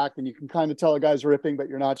way back and you can kind of tell a guy's ripping, but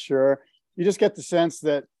you're not sure. You just get the sense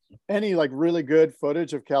that any like really good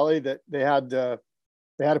footage of Kelly, that they had to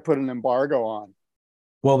put an embargo on.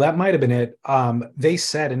 Well, that might've been it. They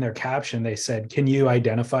said in their caption, they said, "Can you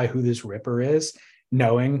identify who this ripper is?"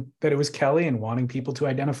 Knowing that it was Kelly and wanting people to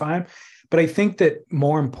identify him. But I think that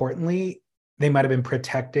more importantly, they might've been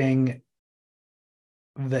protecting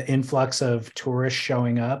the influx of tourists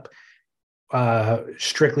showing up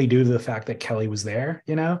strictly due to the fact that Kelly was there,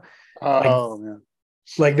 man.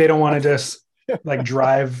 Like they don't want to just like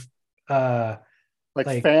drive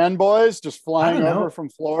like fanboys just flying over from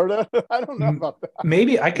Florida. I don't know about that.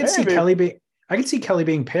 Maybe I could see Kelly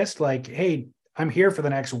being pissed, like, "Hey, I'm here for the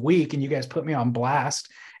next week and you guys put me on blast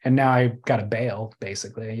and now I got to bail,"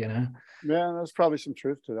 basically, Yeah, there's probably some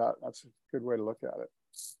truth to that. That's a good way to look at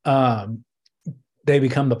it. They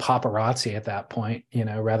become the paparazzi at that point,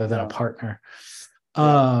 rather than a partner.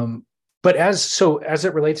 But as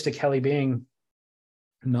it relates to Kelly being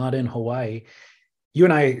not in Hawaii, you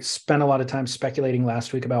and I spent a lot of time speculating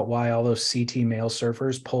last week about why all those CT male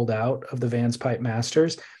surfers pulled out of the Vans Pipe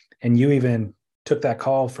Masters. And you even took that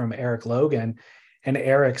call from Eric Logan, and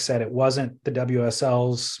Eric said it wasn't the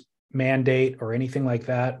WSL's mandate or anything like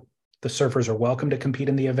that. The surfers are welcome to compete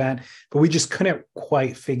in the event, but we just couldn't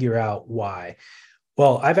quite figure out why.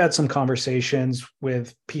 Well, I've had some conversations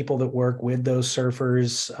with people that work with those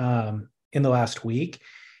surfers in the last week,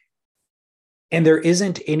 and there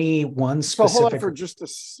isn't any one specific. So hold on for just a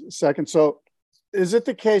second. So is it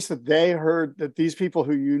the case that they heard that these people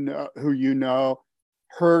who you know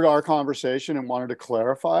heard our conversation and wanted to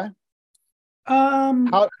clarify?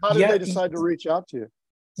 How did they decide to reach out to you?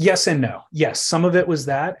 Yes and no. Yes, some of it was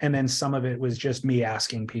that, and then some of it was just me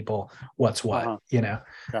asking people what's what, Yeah.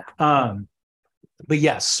 But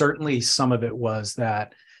yes, certainly some of it was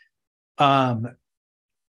that. And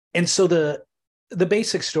so the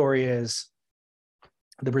basic story is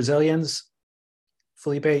the Brazilians,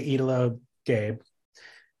 Felipe, Idolo, Gabe,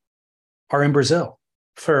 are in Brazil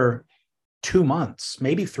for 2 months,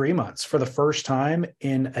 maybe 3 months, for the first time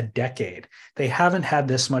in a decade. They haven't had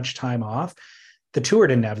this much time off. The tour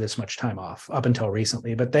didn't have this much time off up until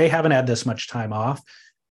recently, but they haven't had this much time off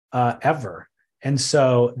ever. And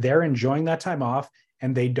so they're enjoying that time off,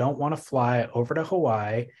 and they don't want to fly over to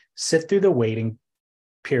Hawaii, sit through the waiting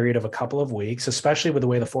period of a couple of weeks, especially with the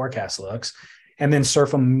way the forecast looks, and then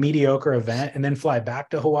surf a mediocre event and then fly back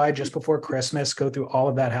to Hawaii just before Christmas, go through all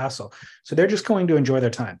of that hassle. So they're just going to enjoy their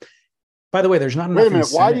time. By the way, there's not enough. Wait a minute.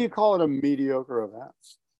 Why do you call it a mediocre event?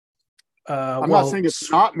 I'm not saying it's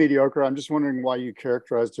not mediocre. I'm just wondering why you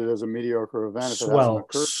characterized it as a mediocre event.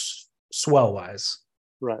 Swell wise.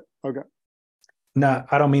 Right. Okay. No,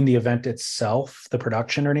 I don't mean the event itself, the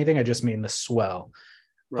production or anything. I just mean the swell.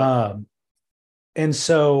 Right. And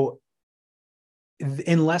so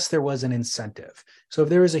unless there was an incentive. So if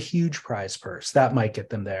there was a huge prize purse, that might get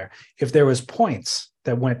them there. If there was points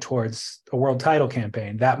that went towards a world title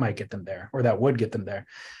campaign, that might get them there, or that would get them there.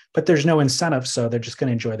 But there's no incentive, so they're just going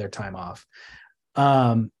to enjoy their time off.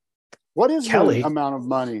 What is Kelly, the amount of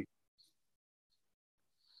money?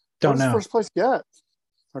 Don't know. First place get?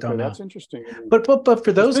 Okay, don't know. That's interesting. But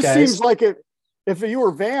for those guys, this seems like it. If you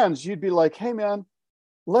were Vans, you'd be like, "Hey, man,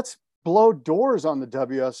 let's blow doors on the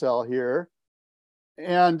WSL here,"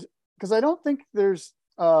 and because I don't think it's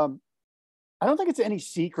any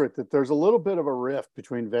secret that there's a little bit of a rift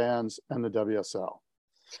between Vans and the WSL.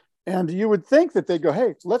 And you would think that they'd go,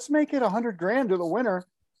 "Hey, let's make it $100,000 to the winner,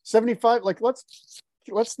 75. Like let's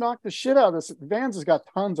knock the shit out of this." Vans has got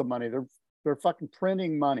tons of money. They're fucking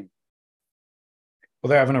printing money. Well,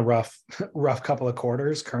 they're having a rough couple of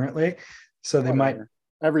quarters currently, so they might.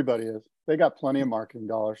 Everybody is. They got plenty of marketing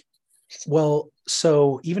dollars. Well,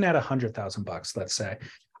 so even at $100,000, let's say,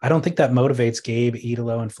 I don't think that motivates Gabe,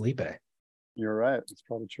 Idolo, and Felipe. You're right. It's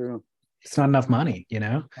probably true. It's not enough money,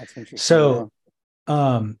 That's interesting. So,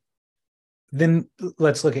 then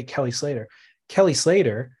let's look at Kelly Slater. Kelly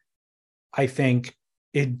Slater, I think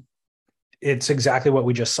it's exactly what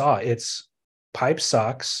we just saw. It's pipe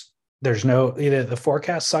sucks. There's either the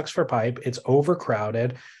forecast sucks for pipe. It's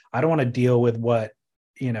overcrowded. I don't want to deal with what,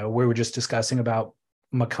 we were just discussing about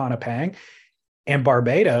Makana Pang, and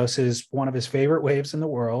Barbados is one of his favorite waves in the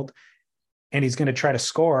world. And he's going to try to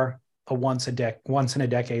score a once in a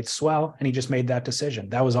decade swell. And he just made that decision.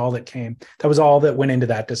 That was all that came. That was all that went into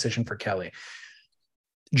that decision for Kelly.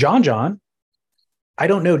 John, I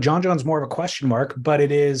don't know. John's more of a question mark, but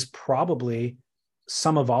it is probably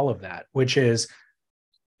some of all of that, which is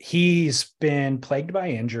he's been plagued by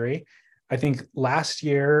injury. I think last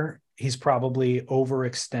year he's probably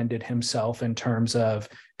overextended himself in terms of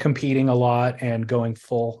competing a lot and going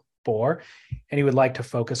full bore, and he would like to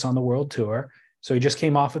focus on the world tour. So he just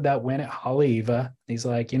came off of that win at Haleiwa. He's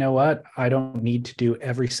like, you know what? I don't need to do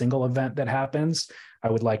every single event that happens. I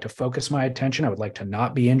would like to focus my attention. I would like to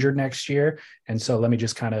not be injured next year. And so let me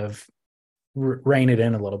just kind of rein it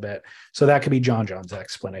in a little bit. So that could be John's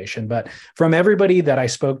explanation. But from everybody that I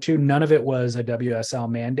spoke to, none of it was a WSL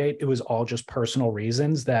mandate. It was all just personal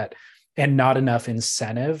reasons and not enough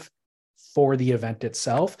incentive for the event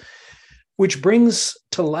itself, which brings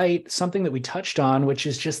to light something that we touched on, which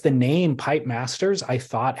is just the name Pipe Masters I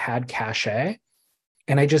thought had cachet.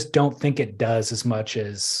 And I just don't think it does as much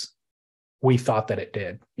as we thought that it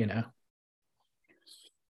did,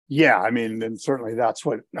 Yeah, I mean, and certainly that's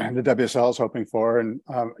what the WSL is hoping for. And,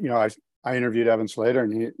 I interviewed Evan Slater,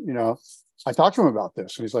 and he, I talked to him about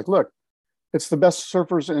this, and he's like, look, it's the best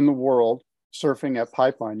surfers in the world surfing at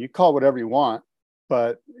Pipeline. You call it whatever you want,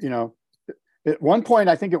 but, at one point,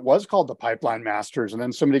 I think it was called the Pipeline Masters, and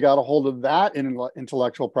then somebody got a hold of that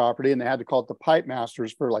intellectual property, and they had to call it the Pipe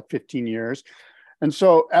Masters for like 15 years. And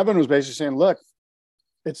so Evan was basically saying, look,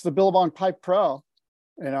 it's the Billabong Pipe Pro,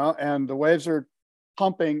 and the waves are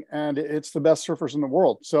pumping, and it's the best surfers in the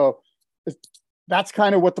world. So that's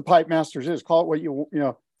kind of what the Pipe Masters is. Call it what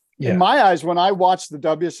Yeah. In my eyes, when I watch the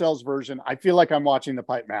WSL's version, I feel like I'm watching the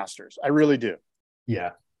Pipe Masters. I really do.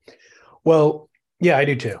 Yeah. Well, yeah, I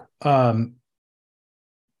do too.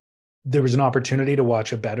 There was an opportunity to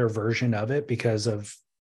watch a better version of it because of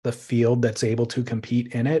the field that's able to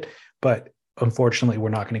compete in it. But unfortunately, we're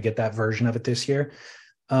not going to get that version of it this year.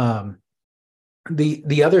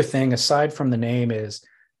 The other thing, aside from the name, is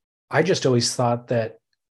I just always thought that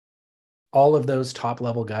all of those top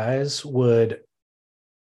level guys would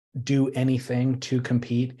do anything to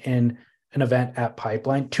compete in an event at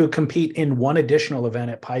Pipeline, to compete in one additional event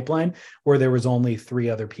at Pipeline where there was only 3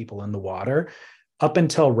 other people in the water. Up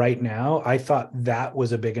until right now, I thought that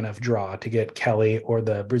was a big enough draw to get Kelly or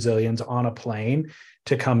the Brazilians on a plane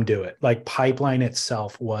to come do it. Like Pipeline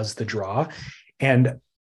itself was the draw. And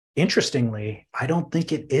interestingly, I don't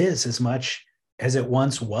think it is as much as it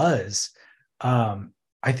once was.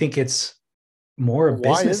 I think it's more a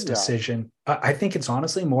business decision. I think it's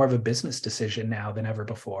honestly more of a business decision now than ever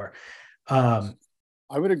before. I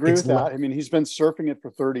would agree with that. I mean, he's been surfing it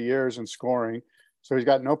for 30 years and scoring, so he's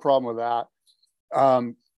got no problem with that.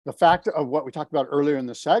 The fact of what we talked about earlier in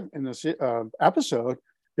this episode,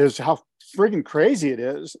 is how friggin' crazy it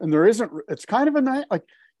is. And it's kind of like,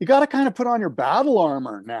 you got to kind of put on your battle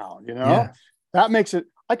armor now, Yeah. That makes it,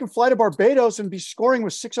 I can fly to Barbados and be scoring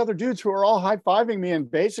with 6 other dudes who are all high-fiving me and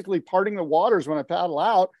basically parting the waters when I paddle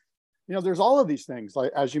out. There's all of these things,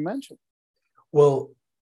 like, as you mentioned. Well,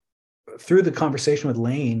 through the conversation with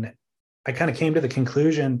Lane, I kind of came to the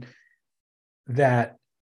conclusion that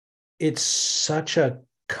it's such a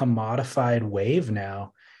commodified wave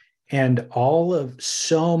now. And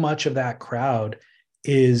so much of that crowd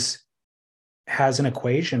has an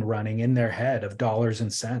equation running in their head of dollars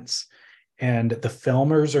and cents. And the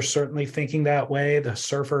filmers are certainly thinking that way. The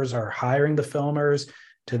surfers are hiring the filmers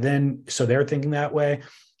so they're thinking that way.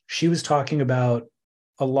 She was talking about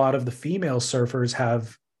a lot of the female surfers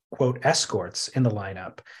have, quote, escorts in the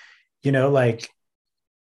lineup. Like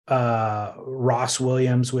Ross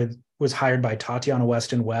Williams was hired by Tatiana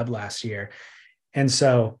Weston Webb last year. And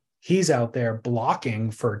so he's out there blocking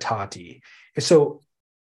for Tati. So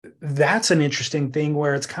that's an interesting thing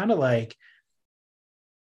where it's kind of like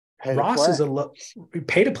Ross is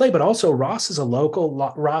pay to play, but also Ross is a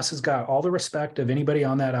local. Ross has got all the respect of anybody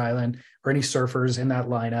on that island or any surfers in that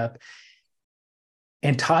lineup.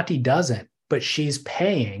 And Tati doesn't, but she's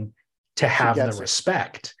paying to have the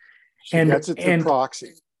respect. She gets it through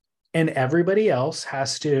proxy. And everybody else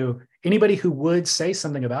anybody who would say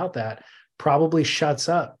something about that probably shuts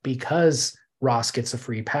up because Ross gets a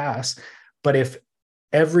free pass. But if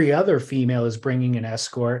every other female is bringing an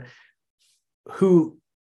escort who,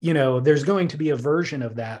 there's going to be a version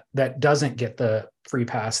of that doesn't get the free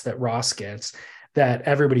pass that Ross gets, that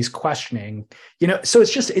everybody's questioning, so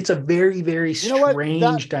it's a very, very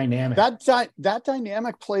strange dynamic. That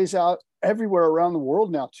dynamic plays out everywhere around the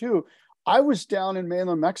world now too. I was down in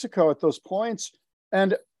mainland Mexico at those points,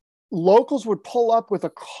 and locals would pull up with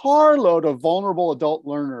a carload of vulnerable adult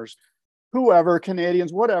learners, whoever,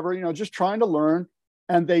 Canadians, whatever, just trying to learn.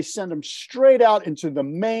 And they send them straight out into the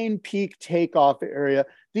main peak takeoff area.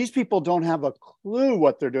 These people don't have a clue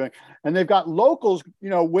what they're doing. And they've got locals,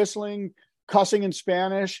 whistling, cussing in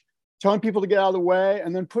Spanish, telling people to get out of the way,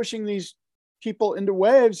 and then pushing these people into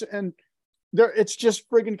waves. And it's just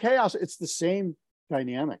friggin' chaos. It's the same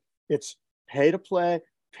dynamic. It's pay to play.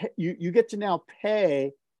 You get to now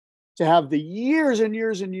pay to have the years and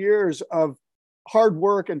years and years of hard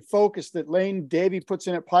work and focus that Lane Davey puts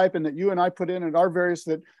in at Pipe, and that you and I put in at our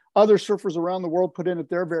that other surfers around the world put in at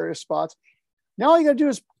their various spots. Now all you got to do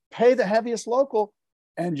is pay the heaviest local,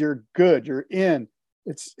 and you're good. You're in.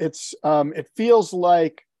 It feels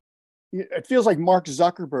like Mark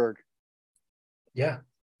Zuckerberg. Yeah.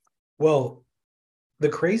 Well, the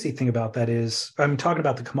crazy thing about that is, I'm talking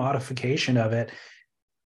about the commodification of it.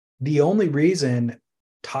 The only reason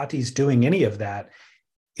Tati's doing any of that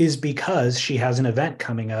is because she has an event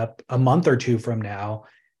coming up a month or two from now,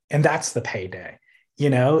 and that's the payday,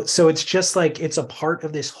 So it's just like, it's a part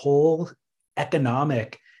of this whole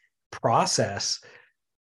economic process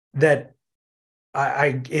that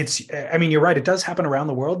you're right. It does happen around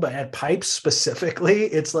the world, but at Pipes specifically,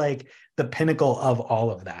 it's like the pinnacle of all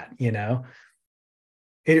of that,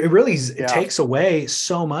 It really it takes away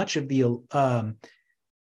so much of the,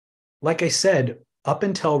 like I said, up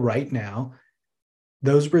until right now,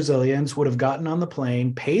 those Brazilians would have gotten on the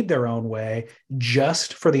plane, paid their own way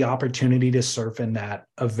just for the opportunity to surf in that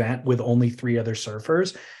event with only 3 other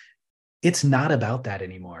surfers. It's not about that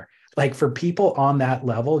anymore. Like, for people on that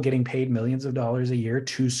level getting paid millions of dollars a year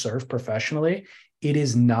to surf professionally, it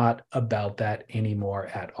is not about that anymore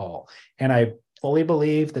at all. And I fully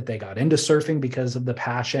believe that they got into surfing because of the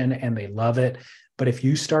passion and they love it. But if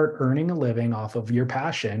you start earning a living off of your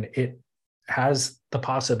passion, it has the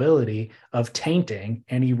possibility of tainting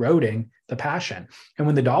and eroding the passion. And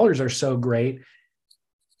when the dollars are so great,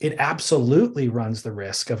 it absolutely runs the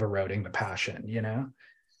risk of eroding the passion,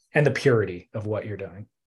 and the purity of what you're doing.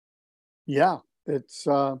 Yeah, it's,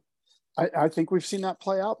 I think we've seen that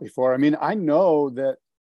play out before. I mean, I know that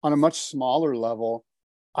on a much smaller level,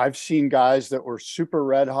 I've seen guys that were super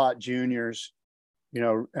red hot juniors,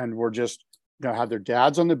 and were just, had their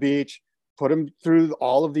dads on the beach, put them through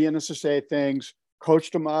all of the NSSA things,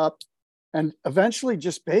 coached them up, and eventually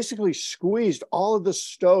just basically squeezed all of the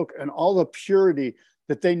stoke and all the purity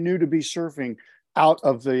that they knew to be surfing out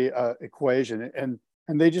of the equation.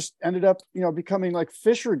 And they just ended up, becoming like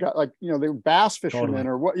fisher guys, like, they were bass fishermen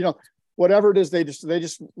or what, whatever it is. They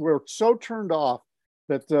just were so turned off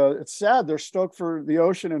that it's sad. Their stoke for the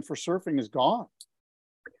ocean and for surfing is gone.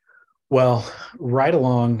 Well, right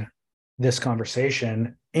along this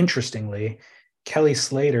conversation, interestingly, Kelly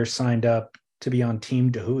Slater signed up to be on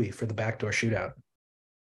Team Dahui for the backdoor shootout.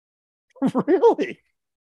 Really?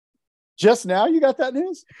 Just now you got that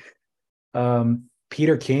news?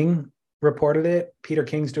 Peter King reported it. Peter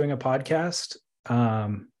King's doing a podcast,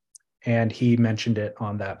 and he mentioned it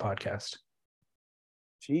on that podcast.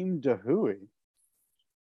 Team DeHuey.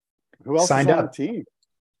 Who else signed is on up? the team?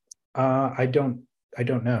 I don't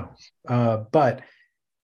know. But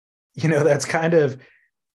that's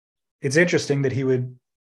it's interesting that he would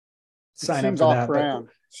sign up for that. Brand.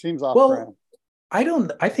 Seems off brand.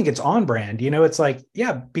 I think it's on brand. It's like,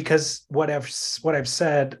 yeah, because what I've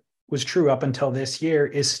said was true up until this year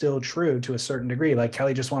is still true to a certain degree. Like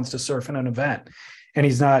Kelly just wants to surf in an event, and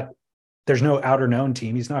there's no outer known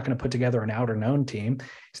team. He's not going to put together an outer known team.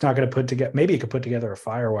 He's not going to put together, maybe he could put together a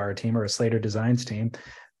Firewire team or a Slater Designs team.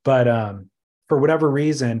 But for whatever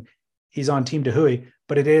reason, he's on Team DeHuey.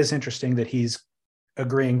 But it is interesting that he's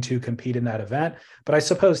agreeing to compete in that event. But I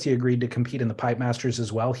suppose he agreed to compete in the Pipe Masters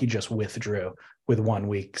as well. He just withdrew with 1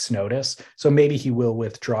 week's notice. So maybe he will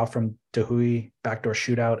withdraw from DeHuey Backdoor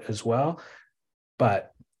Shootout as well.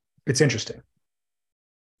 But it's interesting.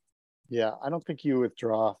 Yeah, I don't think you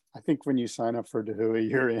withdraw. I think when you sign up for DeHuey,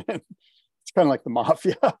 you're in. It's kind of like the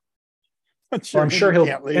mafia. I'm sure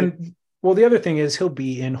he'll. And the other thing is he'll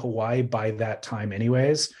be in Hawaii by that time,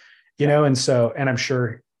 anyways. And I'm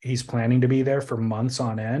sure he's planning to be there for months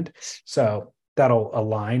on end. So that'll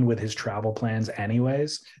align with his travel plans,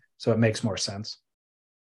 anyways. So it makes more sense.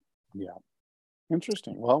 Yeah,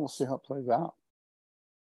 interesting. Well, we'll see how it plays out.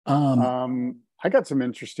 I got some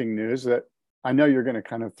interesting news that I know you're going to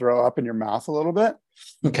kind of throw up in your mouth a little bit.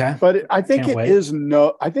 Okay. But I think it is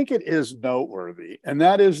noteworthy. And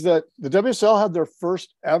that is that the WSL had their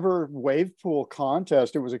first ever wave pool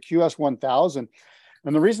contest. It was a QS 1000.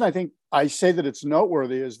 And the reason I think I say that it's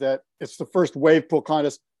noteworthy is that it's the first wave pool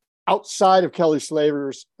contest outside of Kelly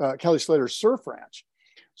Slater's surf ranch.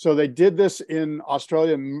 So they did this in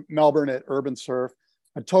Australia, Melbourne at Urban Surf,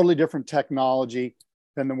 a totally different technology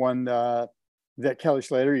than the one that Kelly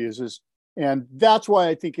Slater uses. And that's why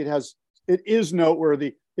I think it is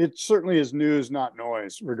noteworthy. It certainly is news, not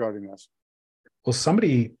noise regarding this. Well,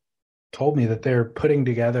 somebody told me that they're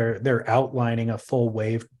outlining a full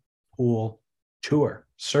wave pool tour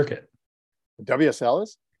circuit. The WSL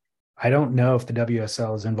is? I don't know if the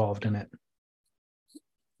WSL is involved in it.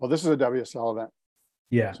 Well, this is a WSL event.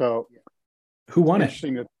 Yeah. So who won it?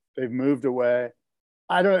 Interesting that they've moved away.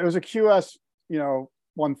 I don't know. It was a QS,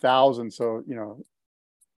 1000. So,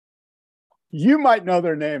 you might know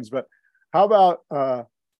their names, but how about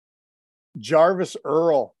Jarvis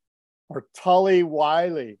Earl or Tully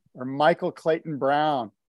Wiley or Michael Clayton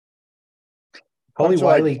Brown? Tully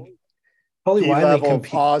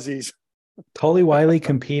Wiley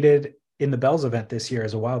competed in the Bells event this year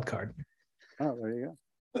as a wild card. Oh, there you go.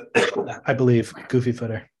 I believe Goofy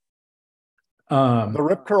Footer. The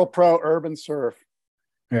Rip Curl Pro Urban Surf.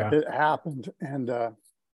 Yeah, it happened, and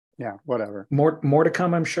whatever. More to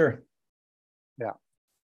come, I'm sure. Yeah.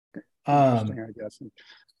 Interesting, I guess.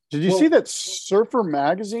 Did you see that Surfer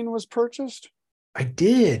Magazine was purchased? I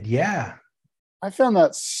did, yeah. I found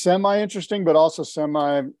that semi-interesting, but also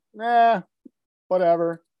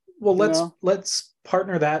whatever. Well, let's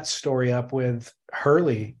partner that story up with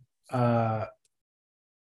Hurley.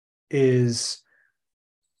 Is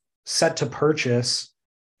set to purchase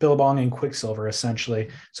Billabong and Quicksilver, essentially.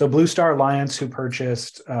 So Blue Star Alliance, who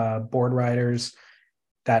purchased Board Riders,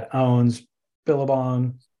 that owns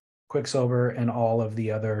Billabong, Quicksilver, and all of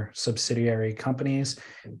the other subsidiary companies,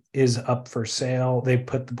 is up for sale. They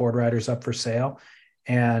put the Board Riders up for sale,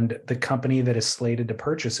 and the company that is slated to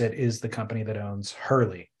purchase it is the company that owns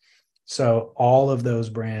Hurley. So all of those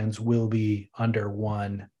brands will be under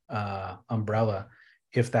one umbrella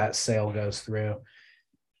if that sale goes through.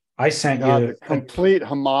 I sent you the complete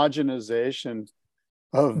homogenization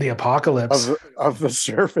of the apocalypse of the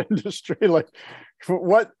surf industry. Like,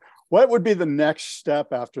 what would be the next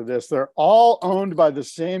step after this? They're all owned by the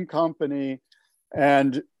same company,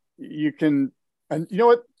 and you know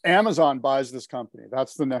what? Amazon buys this company.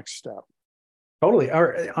 That's the next step. Totally.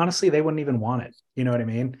 Or honestly, they wouldn't even want it. You know what I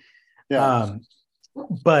mean? Yeah.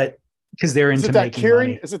 But because they're into making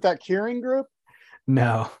money. Is it that Kering group?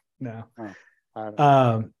 No.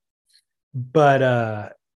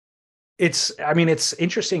 But it's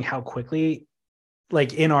interesting how quickly,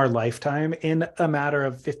 like in our lifetime, in a matter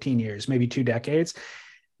of 15 years, maybe 2 decades,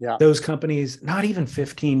 those companies, not even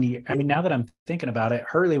 15 years. I mean, now that I'm thinking about it,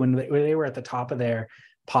 Hurley, when they were at the top of their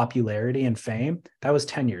popularity and fame, that was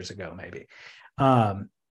 10 years ago, maybe.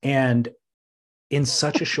 And in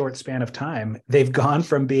such a short span of time, they've gone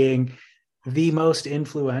from being the most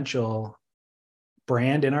influential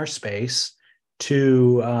brand in our space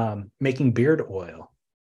to making beard oil.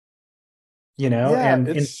 Yeah, and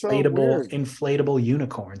it's so inflatable weird. inflatable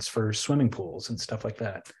unicorns for swimming pools and stuff like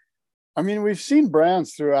that. I mean, we've seen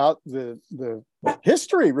brands throughout the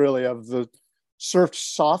history, really, of the surf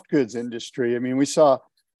soft goods industry. I mean, we saw,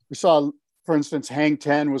 for instance, Hang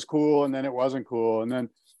 10 was cool, and then it wasn't cool, and then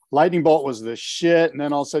Lightning Bolt was the shit, and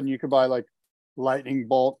then all of a sudden you could buy like Lightning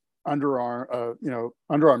Bolt underarm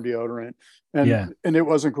deodorant, and it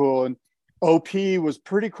wasn't cool, and OP was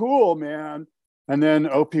pretty cool, man, and then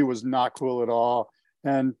OP was not cool at all,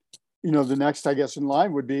 and the next, I guess, in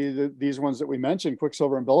line would be these ones that we mentioned,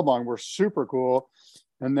 Quicksilver and Billabong, were super cool.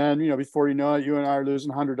 And then, before you know it, you and I are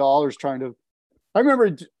losing $100 trying to. I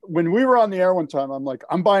remember when we were on the air one time, I'm like,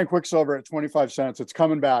 I'm buying Quicksilver at 25 cents. It's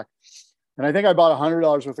coming back. And I think I bought $100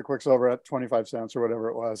 worth of Quicksilver at 25 cents or whatever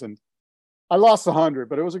it was. And I lost 100,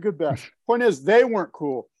 but it was a good bet. Point is, they weren't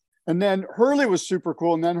cool. And then Hurley was super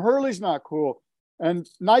cool. And then Hurley's not cool. And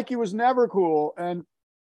Nike was never cool. And,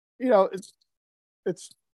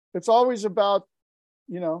 it's always about,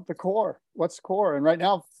 the core. What's core? And right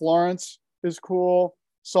now, Florence is cool.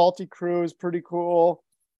 Salty Crew is pretty cool,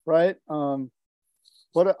 right?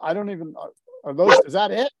 But I don't even, are those, is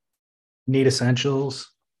that it? Need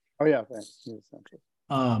Essentials. Oh yeah, thanks. Need Essentials.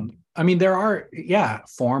 I mean, there are,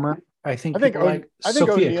 Former. I think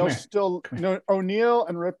O'Neill still, O'Neill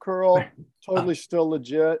and Rip Curl, totally still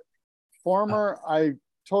legit. Former, I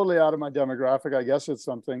totally out of my demographic. I guess it's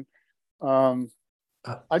something.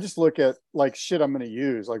 I just look at like shit I'm going to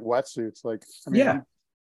use, like wetsuits. Like, I mean,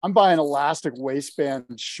 I'm buying elastic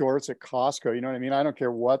waistband shorts at Costco. You know what I mean? I don't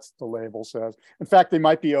care what the label says. In fact, they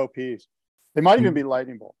might be OPs. They might even be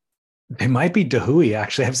Lightning Bolt. They might be Dahui,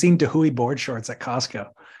 actually. I've seen Dahui board shorts at Costco.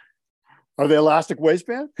 Are they elastic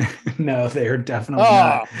waistband? No, they're definitely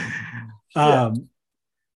not.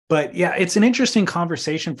 But yeah, it's an interesting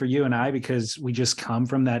conversation for you and I, because we just come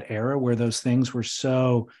from that era where those things were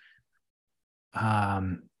so...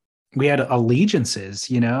 we had allegiances,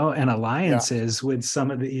 and alliances with some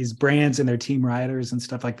of these brands and their team riders and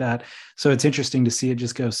stuff like that. So it's interesting to see it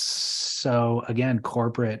just go so, again,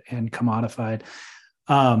 corporate and commodified.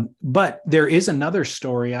 But there is another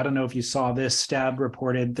story. I don't know if you saw this. Stab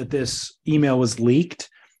reported that this email was leaked.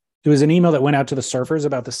 It was an email that went out to the surfers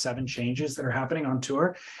about the 7 changes that are happening on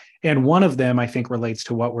tour. And one of them, I think, relates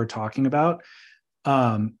to what we're talking about.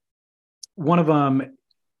 One of them,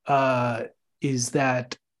 is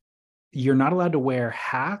that you're not allowed to wear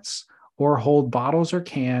hats or hold bottles or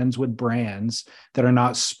cans with brands that are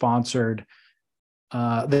not sponsored,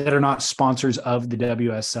 that are not sponsors of the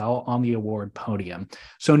WSL on the award podium.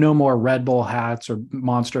 So no more Red Bull hats or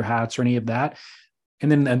Monster hats or any of that.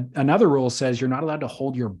 And then another rule says you're not allowed to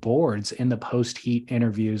hold your boards in the post-heat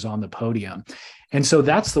interviews on the podium. And so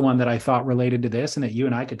that's the one that I thought related to this and that you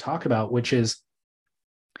and I could talk about, which is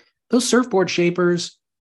those surfboard shapers.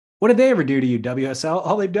 What did they ever do to you, WSL?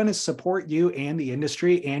 All they've done is support you and the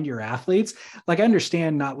industry and your athletes. Like, I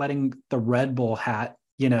understand not letting the Red Bull hat,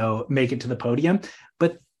 make it to the podium,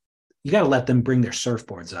 but you got to let them bring their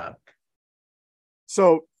surfboards up.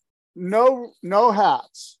 So no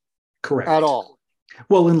hats. Correct. At all.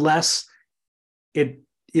 Well, unless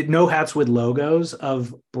no hats with logos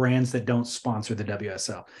of brands that don't sponsor the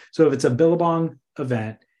WSL. So if it's a Billabong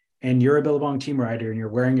event and you're a Billabong team rider and you're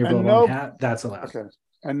wearing your Billabong hat, that's allowed. Okay.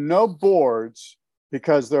 And no boards,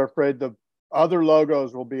 because they're afraid the other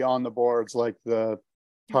logos will be on the boards, like the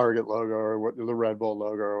Target logo or the Red Bull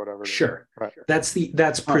logo or whatever. Sure. Right.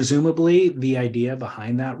 That's presumably the idea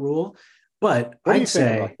behind that rule. But I'd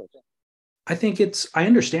say, I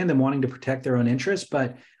understand them wanting to protect their own interests,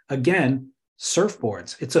 but again,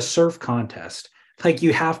 surfboards, it's a surf contest. Like,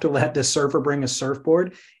 you have to let the surfer bring a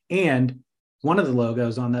surfboard, and one of the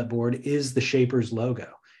logos on that board is the Shapers logo.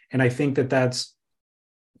 And I think that that's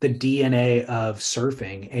the DNA of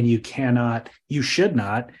surfing, and you should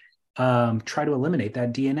not try to eliminate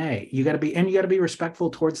that DNA. You got to be respectful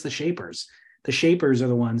towards the Shapers. The Shapers are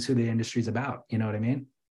the ones who the industry's about. You know what I mean?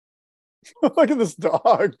 Look at this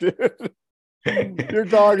dog, dude. Your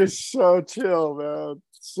dog is so chill, man.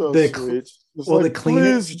 So sweet.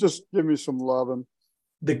 Please just give me some loving.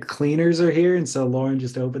 The cleaners are here, and so Lauren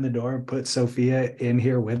just opened the door and put Sophia in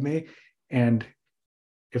here with me, and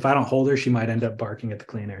if I don't hold her, she might end up barking at the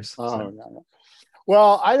cleaners. No.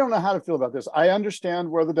 Well, I don't know how to feel about this. I understand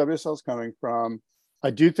where the WSL is coming from.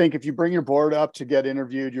 I do think if you bring your board up to get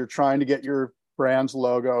interviewed, you're trying to get your brand's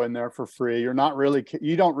logo in there for free. You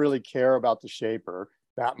don't really care about the shaper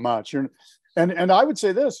that much. And I would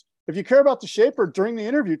say this: if you care about the shaper during the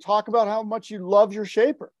interview, talk about how much you love your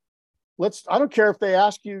shaper. I don't care if they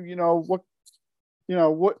ask you,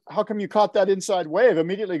 how come you caught that inside wave?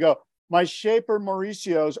 Immediately go, My shaper,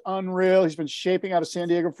 Mauricio, is unreal. He's been shaping out of San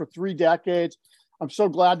Diego for 3 decades. I'm so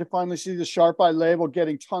glad to finally see the Sharp Eye label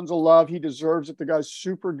getting tons of love. He deserves it. The guy's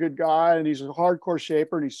super good guy, and he's a hardcore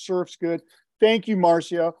shaper, and he surfs good. Thank you,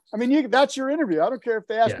 Marcio. I mean, that's your interview. I don't care if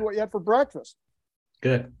they ask you what you had for breakfast.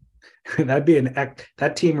 Good. That'd be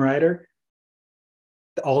that team rider.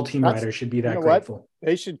 All team riders should be that grateful. What?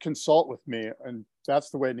 They should consult with me, and that's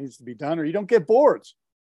the way it needs to be done, or you don't get boards.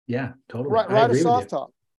 Yeah, totally. Ride a soft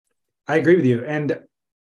top. I agree with you. And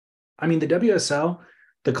I mean, the WSL,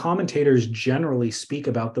 the commentators generally speak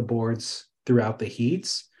about the boards throughout the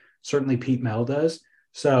heats. Certainly Pete Mel does.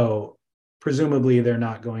 So presumably they're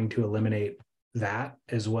not going to eliminate that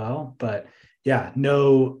as well. But yeah,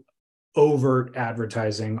 no overt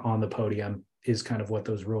advertising on the podium is kind of what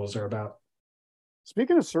those rules are about.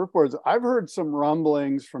 Speaking of surfboards, I've heard some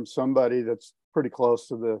rumblings from somebody that's pretty close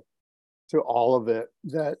to all of it,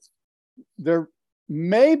 that there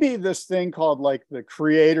may be this thing called like the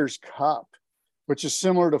Creators Cup, which is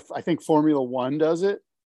similar to, I think Formula One does it.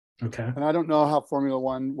 Okay. And I don't know how Formula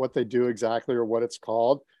One, what they do exactly or what it's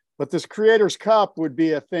called, but this Creators Cup would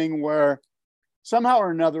be a thing where somehow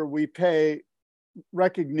or another we pay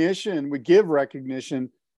recognition, we give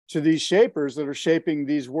recognition to these shapers that are shaping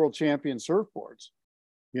these world champion surfboards,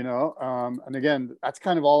 you know? And again, that's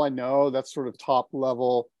kind of all I know. That's sort of top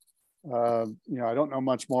level. You know, I don't know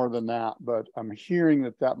much more than that, but I'm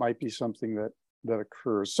hearing that might be something that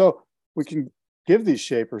occurs. So we can give these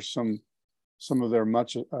shapers some of their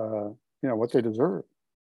much, you know, what they deserve.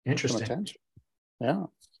 Interesting. Attention. Yeah.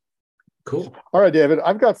 Cool. All right, David,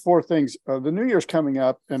 I've got 4 things. The New Year's coming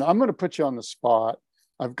up, and I'm going to put you on the spot.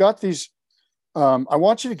 I've got these. I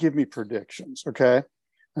want you to give me predictions, okay?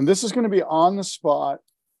 And this is going to be on the spot.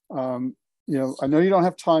 You know, I know you don't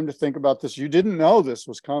have time to think about this. You didn't know this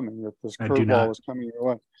was coming, that this curveball was coming your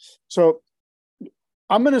way. So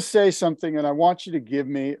I'm going to say something, and I want you to give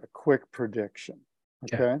me a quick prediction,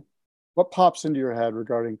 okay? What pops into your head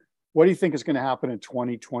regarding what do you think is going to happen in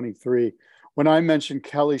 2023 when I mention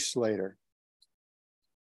Kelly Slater?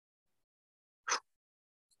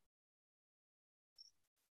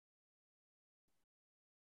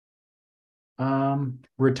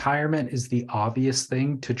 Retirement is the obvious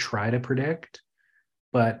thing to try to predict,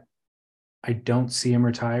 but I don't see him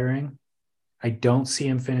retiring. I don't see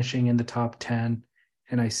him finishing in the top 10,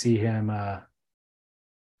 and I see him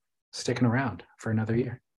sticking around for another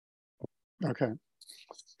year. Okay,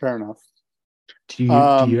 fair enough. Do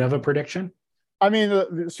you have a prediction? I mean,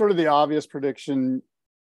 the sort of the obvious prediction,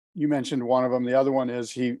 you mentioned one of them. The other one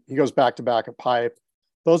is he goes back-to-back at Pipe.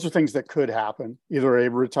 Those are things that could happen, either a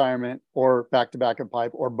retirement or back-to-back at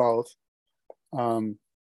Pipe or both.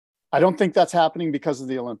 I don't think that's happening because of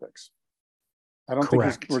the Olympics. I don't think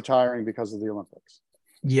he's retiring because of the Olympics.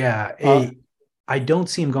 Yeah, I don't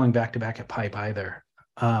see him going back-to-back at Pipe either.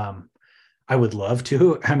 I would love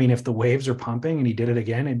to. I mean, if the waves are pumping and he did it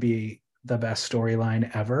again, it'd be the best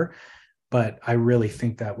storyline ever. But I really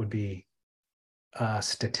think that would be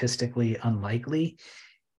statistically unlikely.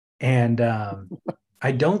 And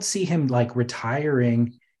I don't see him like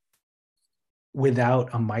retiring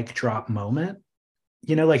without a mic drop moment.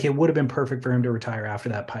 You know, like it would have been perfect for him to retire after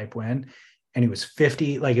that Pipe win. And he was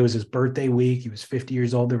 50, like it was his birthday week. He was 50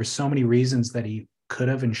 years old. There were so many reasons that he could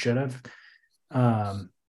have and should have,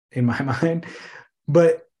 in my mind.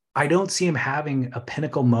 But I don't see him having a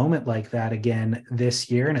pinnacle moment like that again this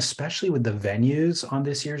year. And especially with the venues on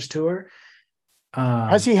this year's tour.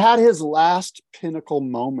 Has he had his last pinnacle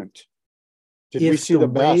moment? Did we see the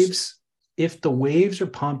best? If the waves are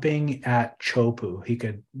pumping at Chopu, he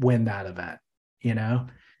could win that event, you know?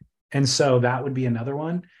 And so that would be another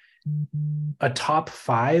one. A top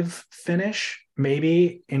 5 finish,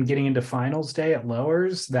 maybe, in getting into finals day at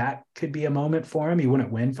Lowers, that could be a moment for him. He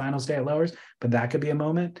wouldn't win finals day at Lowers, but that could be a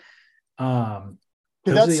moment. That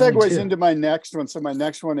segues into my next one. So my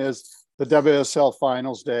next one is the WSL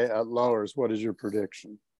finals day at Lowers. What is your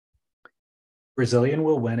prediction? Brazilian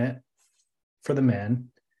will win it for the men.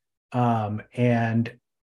 And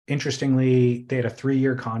interestingly, they had a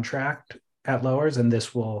 3-year contract at Lowers, and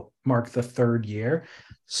this will mark the 3rd year.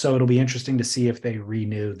 So it'll be interesting to see if they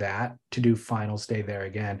renew that to do finals day there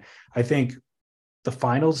again. I think the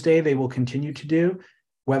finals day they will continue to do,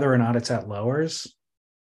 whether or not it's at Lowers.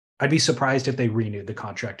 I'd be surprised if they renewed the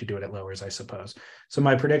contract to do it at Lowers, I suppose. So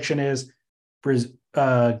my prediction is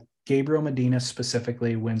Gabriel Medina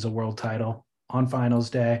specifically wins a world title on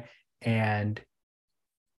finals day, and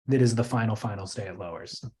that is the finals day at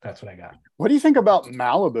Lowers. That's what I got. What do you think about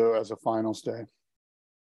Malibu as a finals day?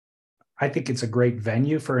 I think it's a great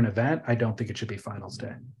venue for an event. I don't think it should be finals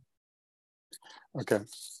day. Okay.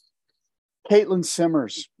 Caitlin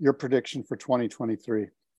Simmers, your prediction for 2023.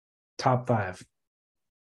 Top 5.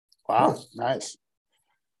 Wow, nice.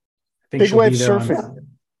 I think Big wave be there surfing.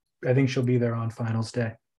 I think she'll be there on finals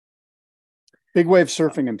day. Big wave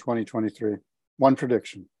surfing in 2023. One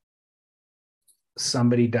prediction.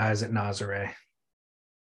 Somebody dies at Nazare.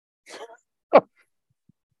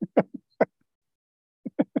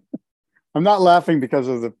 I'm not laughing because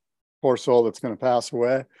of the poor soul that's going to pass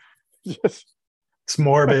away. It's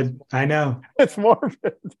morbid. I know. It's morbid.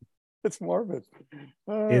 It's morbid.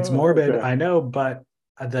 It's morbid. Okay. I know, but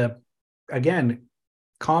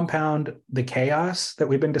compound the chaos that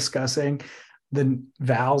we've been discussing, the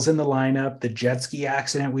Val's in the lineup, the jet ski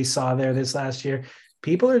accident we saw there this last year.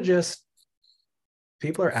 People are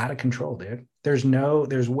out of control, dude.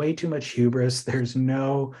 There's way too much hubris. There's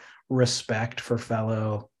no respect for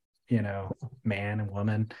fellow, man and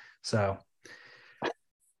woman. So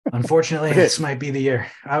unfortunately, This might be the year.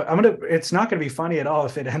 It's not going to be funny at all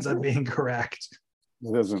if it ends up being correct.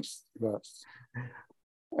 It isn't. But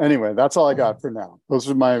anyway, that's all I got for now. Those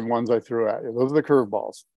are my ones I threw at you. Those are the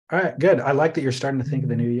curveballs. All right, good. I like that you're starting to think of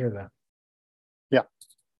the new year, though. Yeah.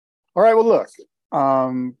 All right. Well, look,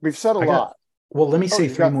 we've said a lot. Well, let me say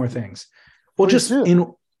 3 more things. Well, just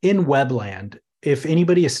in Webland, if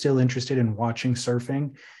anybody is still interested in watching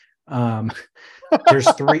surfing,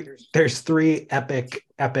 there's three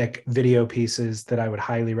epic video pieces that I would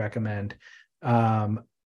highly recommend. John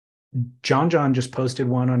just posted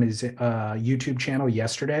one on his YouTube channel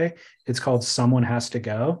yesterday. It's called Someone Has to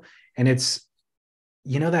Go. And it's,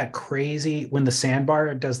 that crazy, when the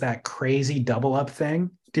sandbar does that crazy double up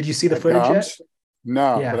thing. Did you see the footage yet?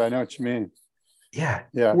 No, but I know what you mean. Yeah.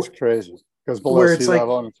 Yeah, it's crazy. It goes below sea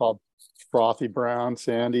level and it's all frothy brown,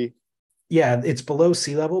 sandy. Yeah, it's below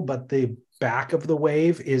sea level, but the back of the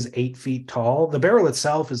wave is 8 feet tall. The barrel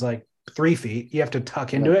itself is like 3 feet. You have to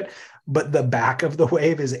tuck into it, but the back of the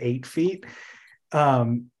wave is 8 feet.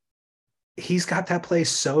 He's got that place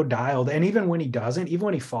so dialed. And even when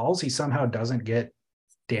he falls, he somehow doesn't get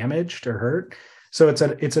damaged or hurt. So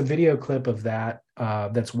it's a video clip of that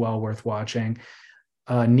that's well worth watching.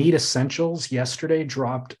 Neat Essentials yesterday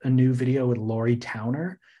dropped a new video with Lori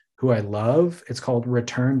Towner, who I love. It's called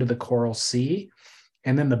Return to the Coral Sea.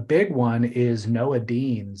 And then the big one is Noah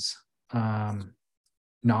Dean's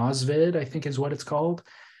Nosvid, I think is what it's called.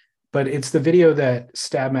 But it's the video that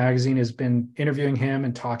Stab Magazine has been interviewing him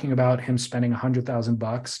and talking about him spending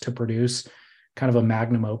 $100,000 to produce kind of a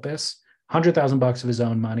magnum opus, $100,000 of his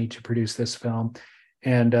own money to produce this film.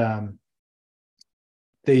 And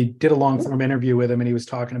they did a long form interview with him, and he was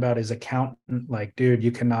talking about his accountant, like, dude,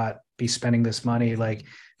 you cannot be spending this money. Like,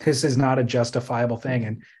 this is not a justifiable thing.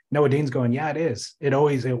 And Noah Dean's going, yeah, it is. It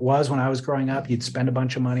was when I was growing up. You'd spend a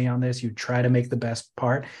bunch of money on this. You'd try to make the best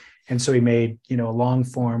part. And so he made, a long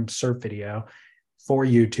form surf video for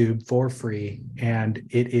YouTube for free. And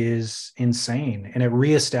it is insane. And it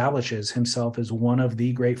reestablishes himself as one of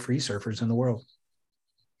the great free surfers in the world.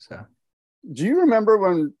 So do you remember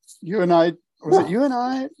when you and I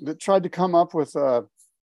that tried to come up with a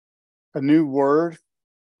new word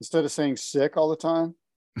instead of saying sick all the time?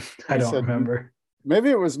 I don't remember.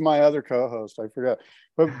 Maybe it was my other co-host. I forgot.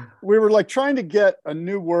 But we were like trying to get a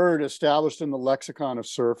new word established in the lexicon of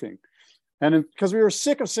surfing. And because we were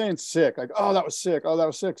sick of saying sick, like, oh, that was sick. Oh, that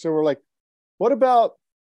was sick. So we're like, what about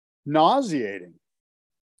nauseating?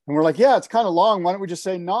 And we're like, yeah, it's kind of long. Why don't we just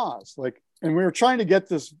say nause? And we were trying to get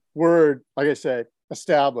this word, like I say,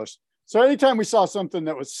 established. So anytime we saw something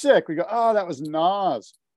that was sick, we go, oh, that was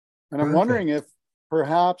nause. And I'm wondering if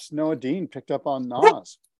perhaps Noah Dean picked up on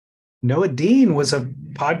nause. Noah Dean was a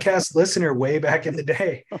podcast listener way back in the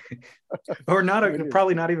day, or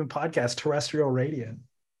probably not even podcast, terrestrial radio.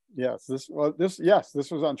 Yes, this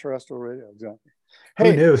was on terrestrial radio. Exactly.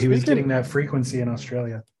 Who knew he was getting that frequency in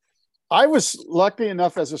Australia? I was lucky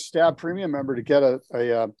enough as a Stab Premium member to get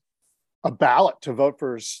a ballot to vote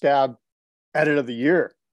for Stab Edit of the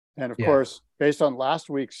Year. And of course, based on last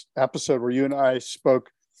week's episode where you and I spoke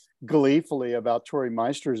gleefully about Tori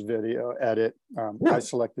Meister's video edit, I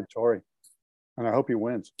selected Tori, and I hope he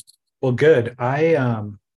wins. Well, good.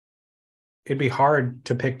 It'd be hard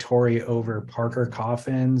to pick Tori over Parker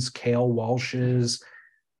Coffin's, Cale Walsh's.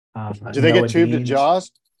 Do they get tubed at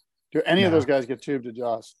Jaws? Do any of those guys get tubed at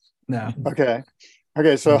Jaws? No. Okay.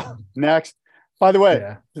 So next. By the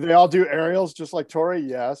way, do they all do aerials just like Tori?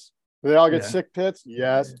 Yes. Do they all get sick pits?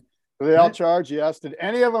 Yes. Do they all charge? Yes. Did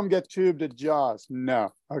any of them get tubed at Jaws?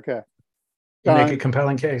 No. Okay. Make a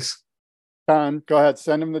compelling case. Done. Go ahead.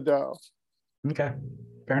 Send him the dough. Okay.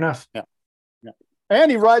 Fair enough. Yeah. And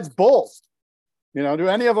he rides bulls. Do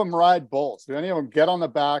any of them ride bulls? Do any of them get on the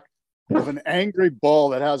back of an angry bull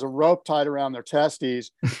that has a rope tied around their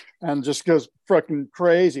testes and just goes freaking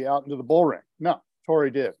crazy out into the bull ring. No,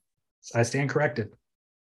 Tori did. I stand corrected.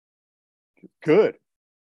 Good.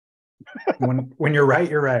 When you're right,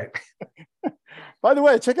 you're right. By the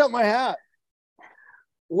way, check out my hat.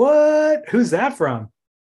 What? Who's that from?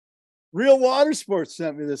 Real Water Sports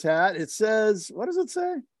sent me this hat. It says, what does it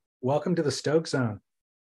say? Welcome to the Stoke Zone.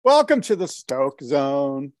 Welcome to the Stoke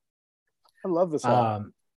Zone. I love this hat.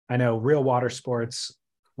 I know Real Water Sports.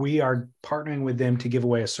 We are partnering with them to give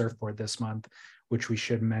away a surfboard this month, which we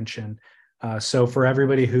should mention. So for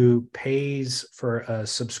everybody who pays for a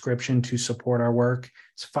subscription to support our work,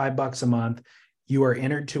 it's $5 a month. You are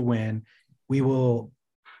entered to win. We will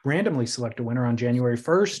randomly select a winner on January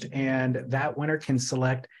 1st, and that winner can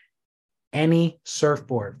select any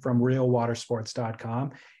surfboard from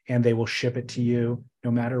realwatersports.com, and they will ship it to you no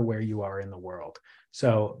matter where you are in the world.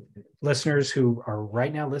 So listeners who are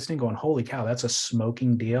right now listening going, holy cow, that's a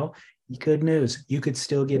smoking deal. Good news. You could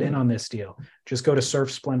still get in on this deal. Just go to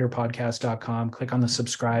surfsplendorpodcast.com, click on the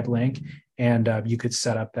subscribe link, and you could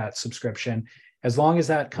set up that subscription. As long as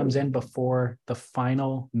that comes in before the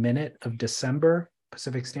final minute of December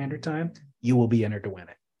Pacific Standard Time, you will be entered to win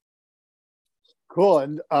it. Cool.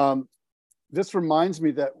 And this reminds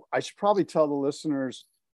me that I should probably tell the listeners,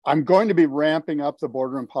 I'm going to be ramping up the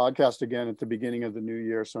Boardroom podcast again at the beginning of the new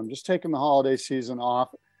year. So I'm just taking the holiday season off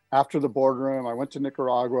after the Boardroom. I went to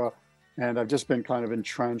Nicaragua, and I've just been kind of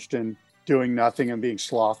entrenched in doing nothing and being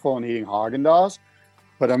slothful and eating Haagen-Dazs.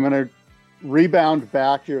 But I'm going to rebound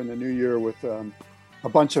back here in the new year with a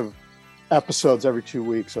bunch of episodes every 2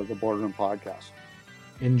 weeks of the Boardroom podcast.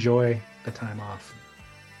 Enjoy the time off.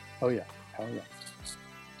 Oh, yeah. Hell yeah.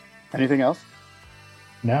 Anything else?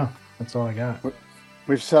 No, that's all I got.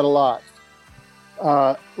 We've said a lot.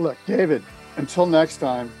 Look, David, until next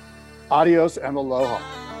time, adios and aloha.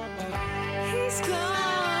 He's gone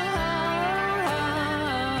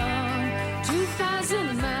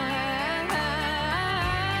 2,000 miles.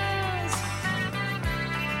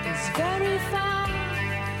 It's very far.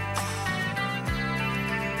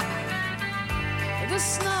 The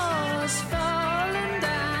snow is falling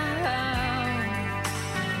down.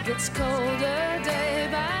 It gets colder day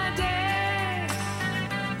by day.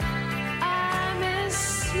 I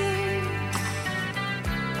miss you.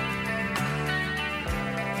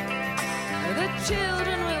 The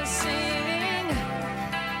children will sing.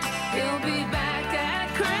 He'll be back at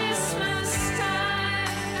Christmas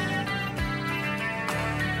time.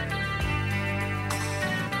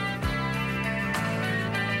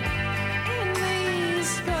 In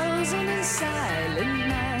these frozen and silent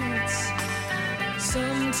nights,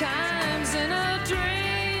 sometimes in a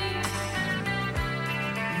dream,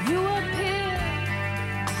 you appear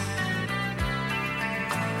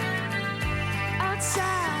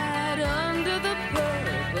outside under the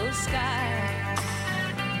purple sky,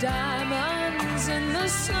 diamonds in the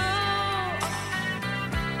snow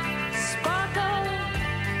sparkle.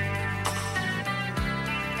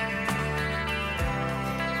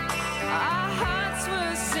 Our hearts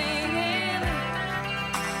were singing.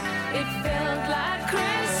 It felt like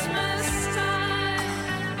Christmas time.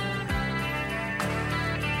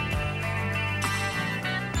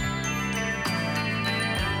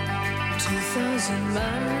 2,000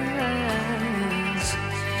 miles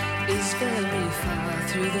is very far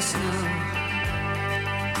through the snow.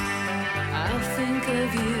 I'll think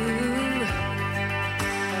of you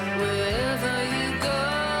wherever you go.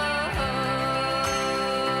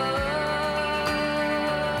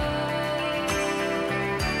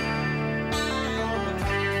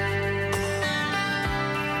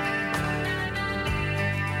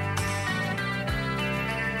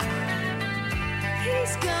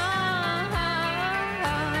 He's gone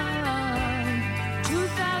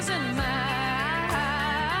 2,000 miles.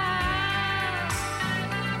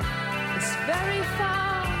 It's very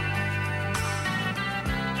far.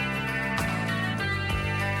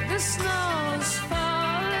 The snow's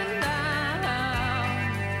falling down.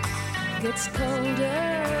 Gets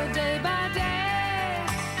colder day by day.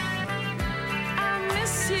 I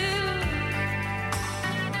miss you.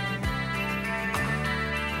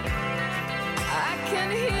 I can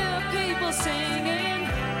hear people singing.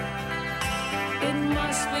 It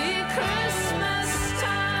must be Christmas.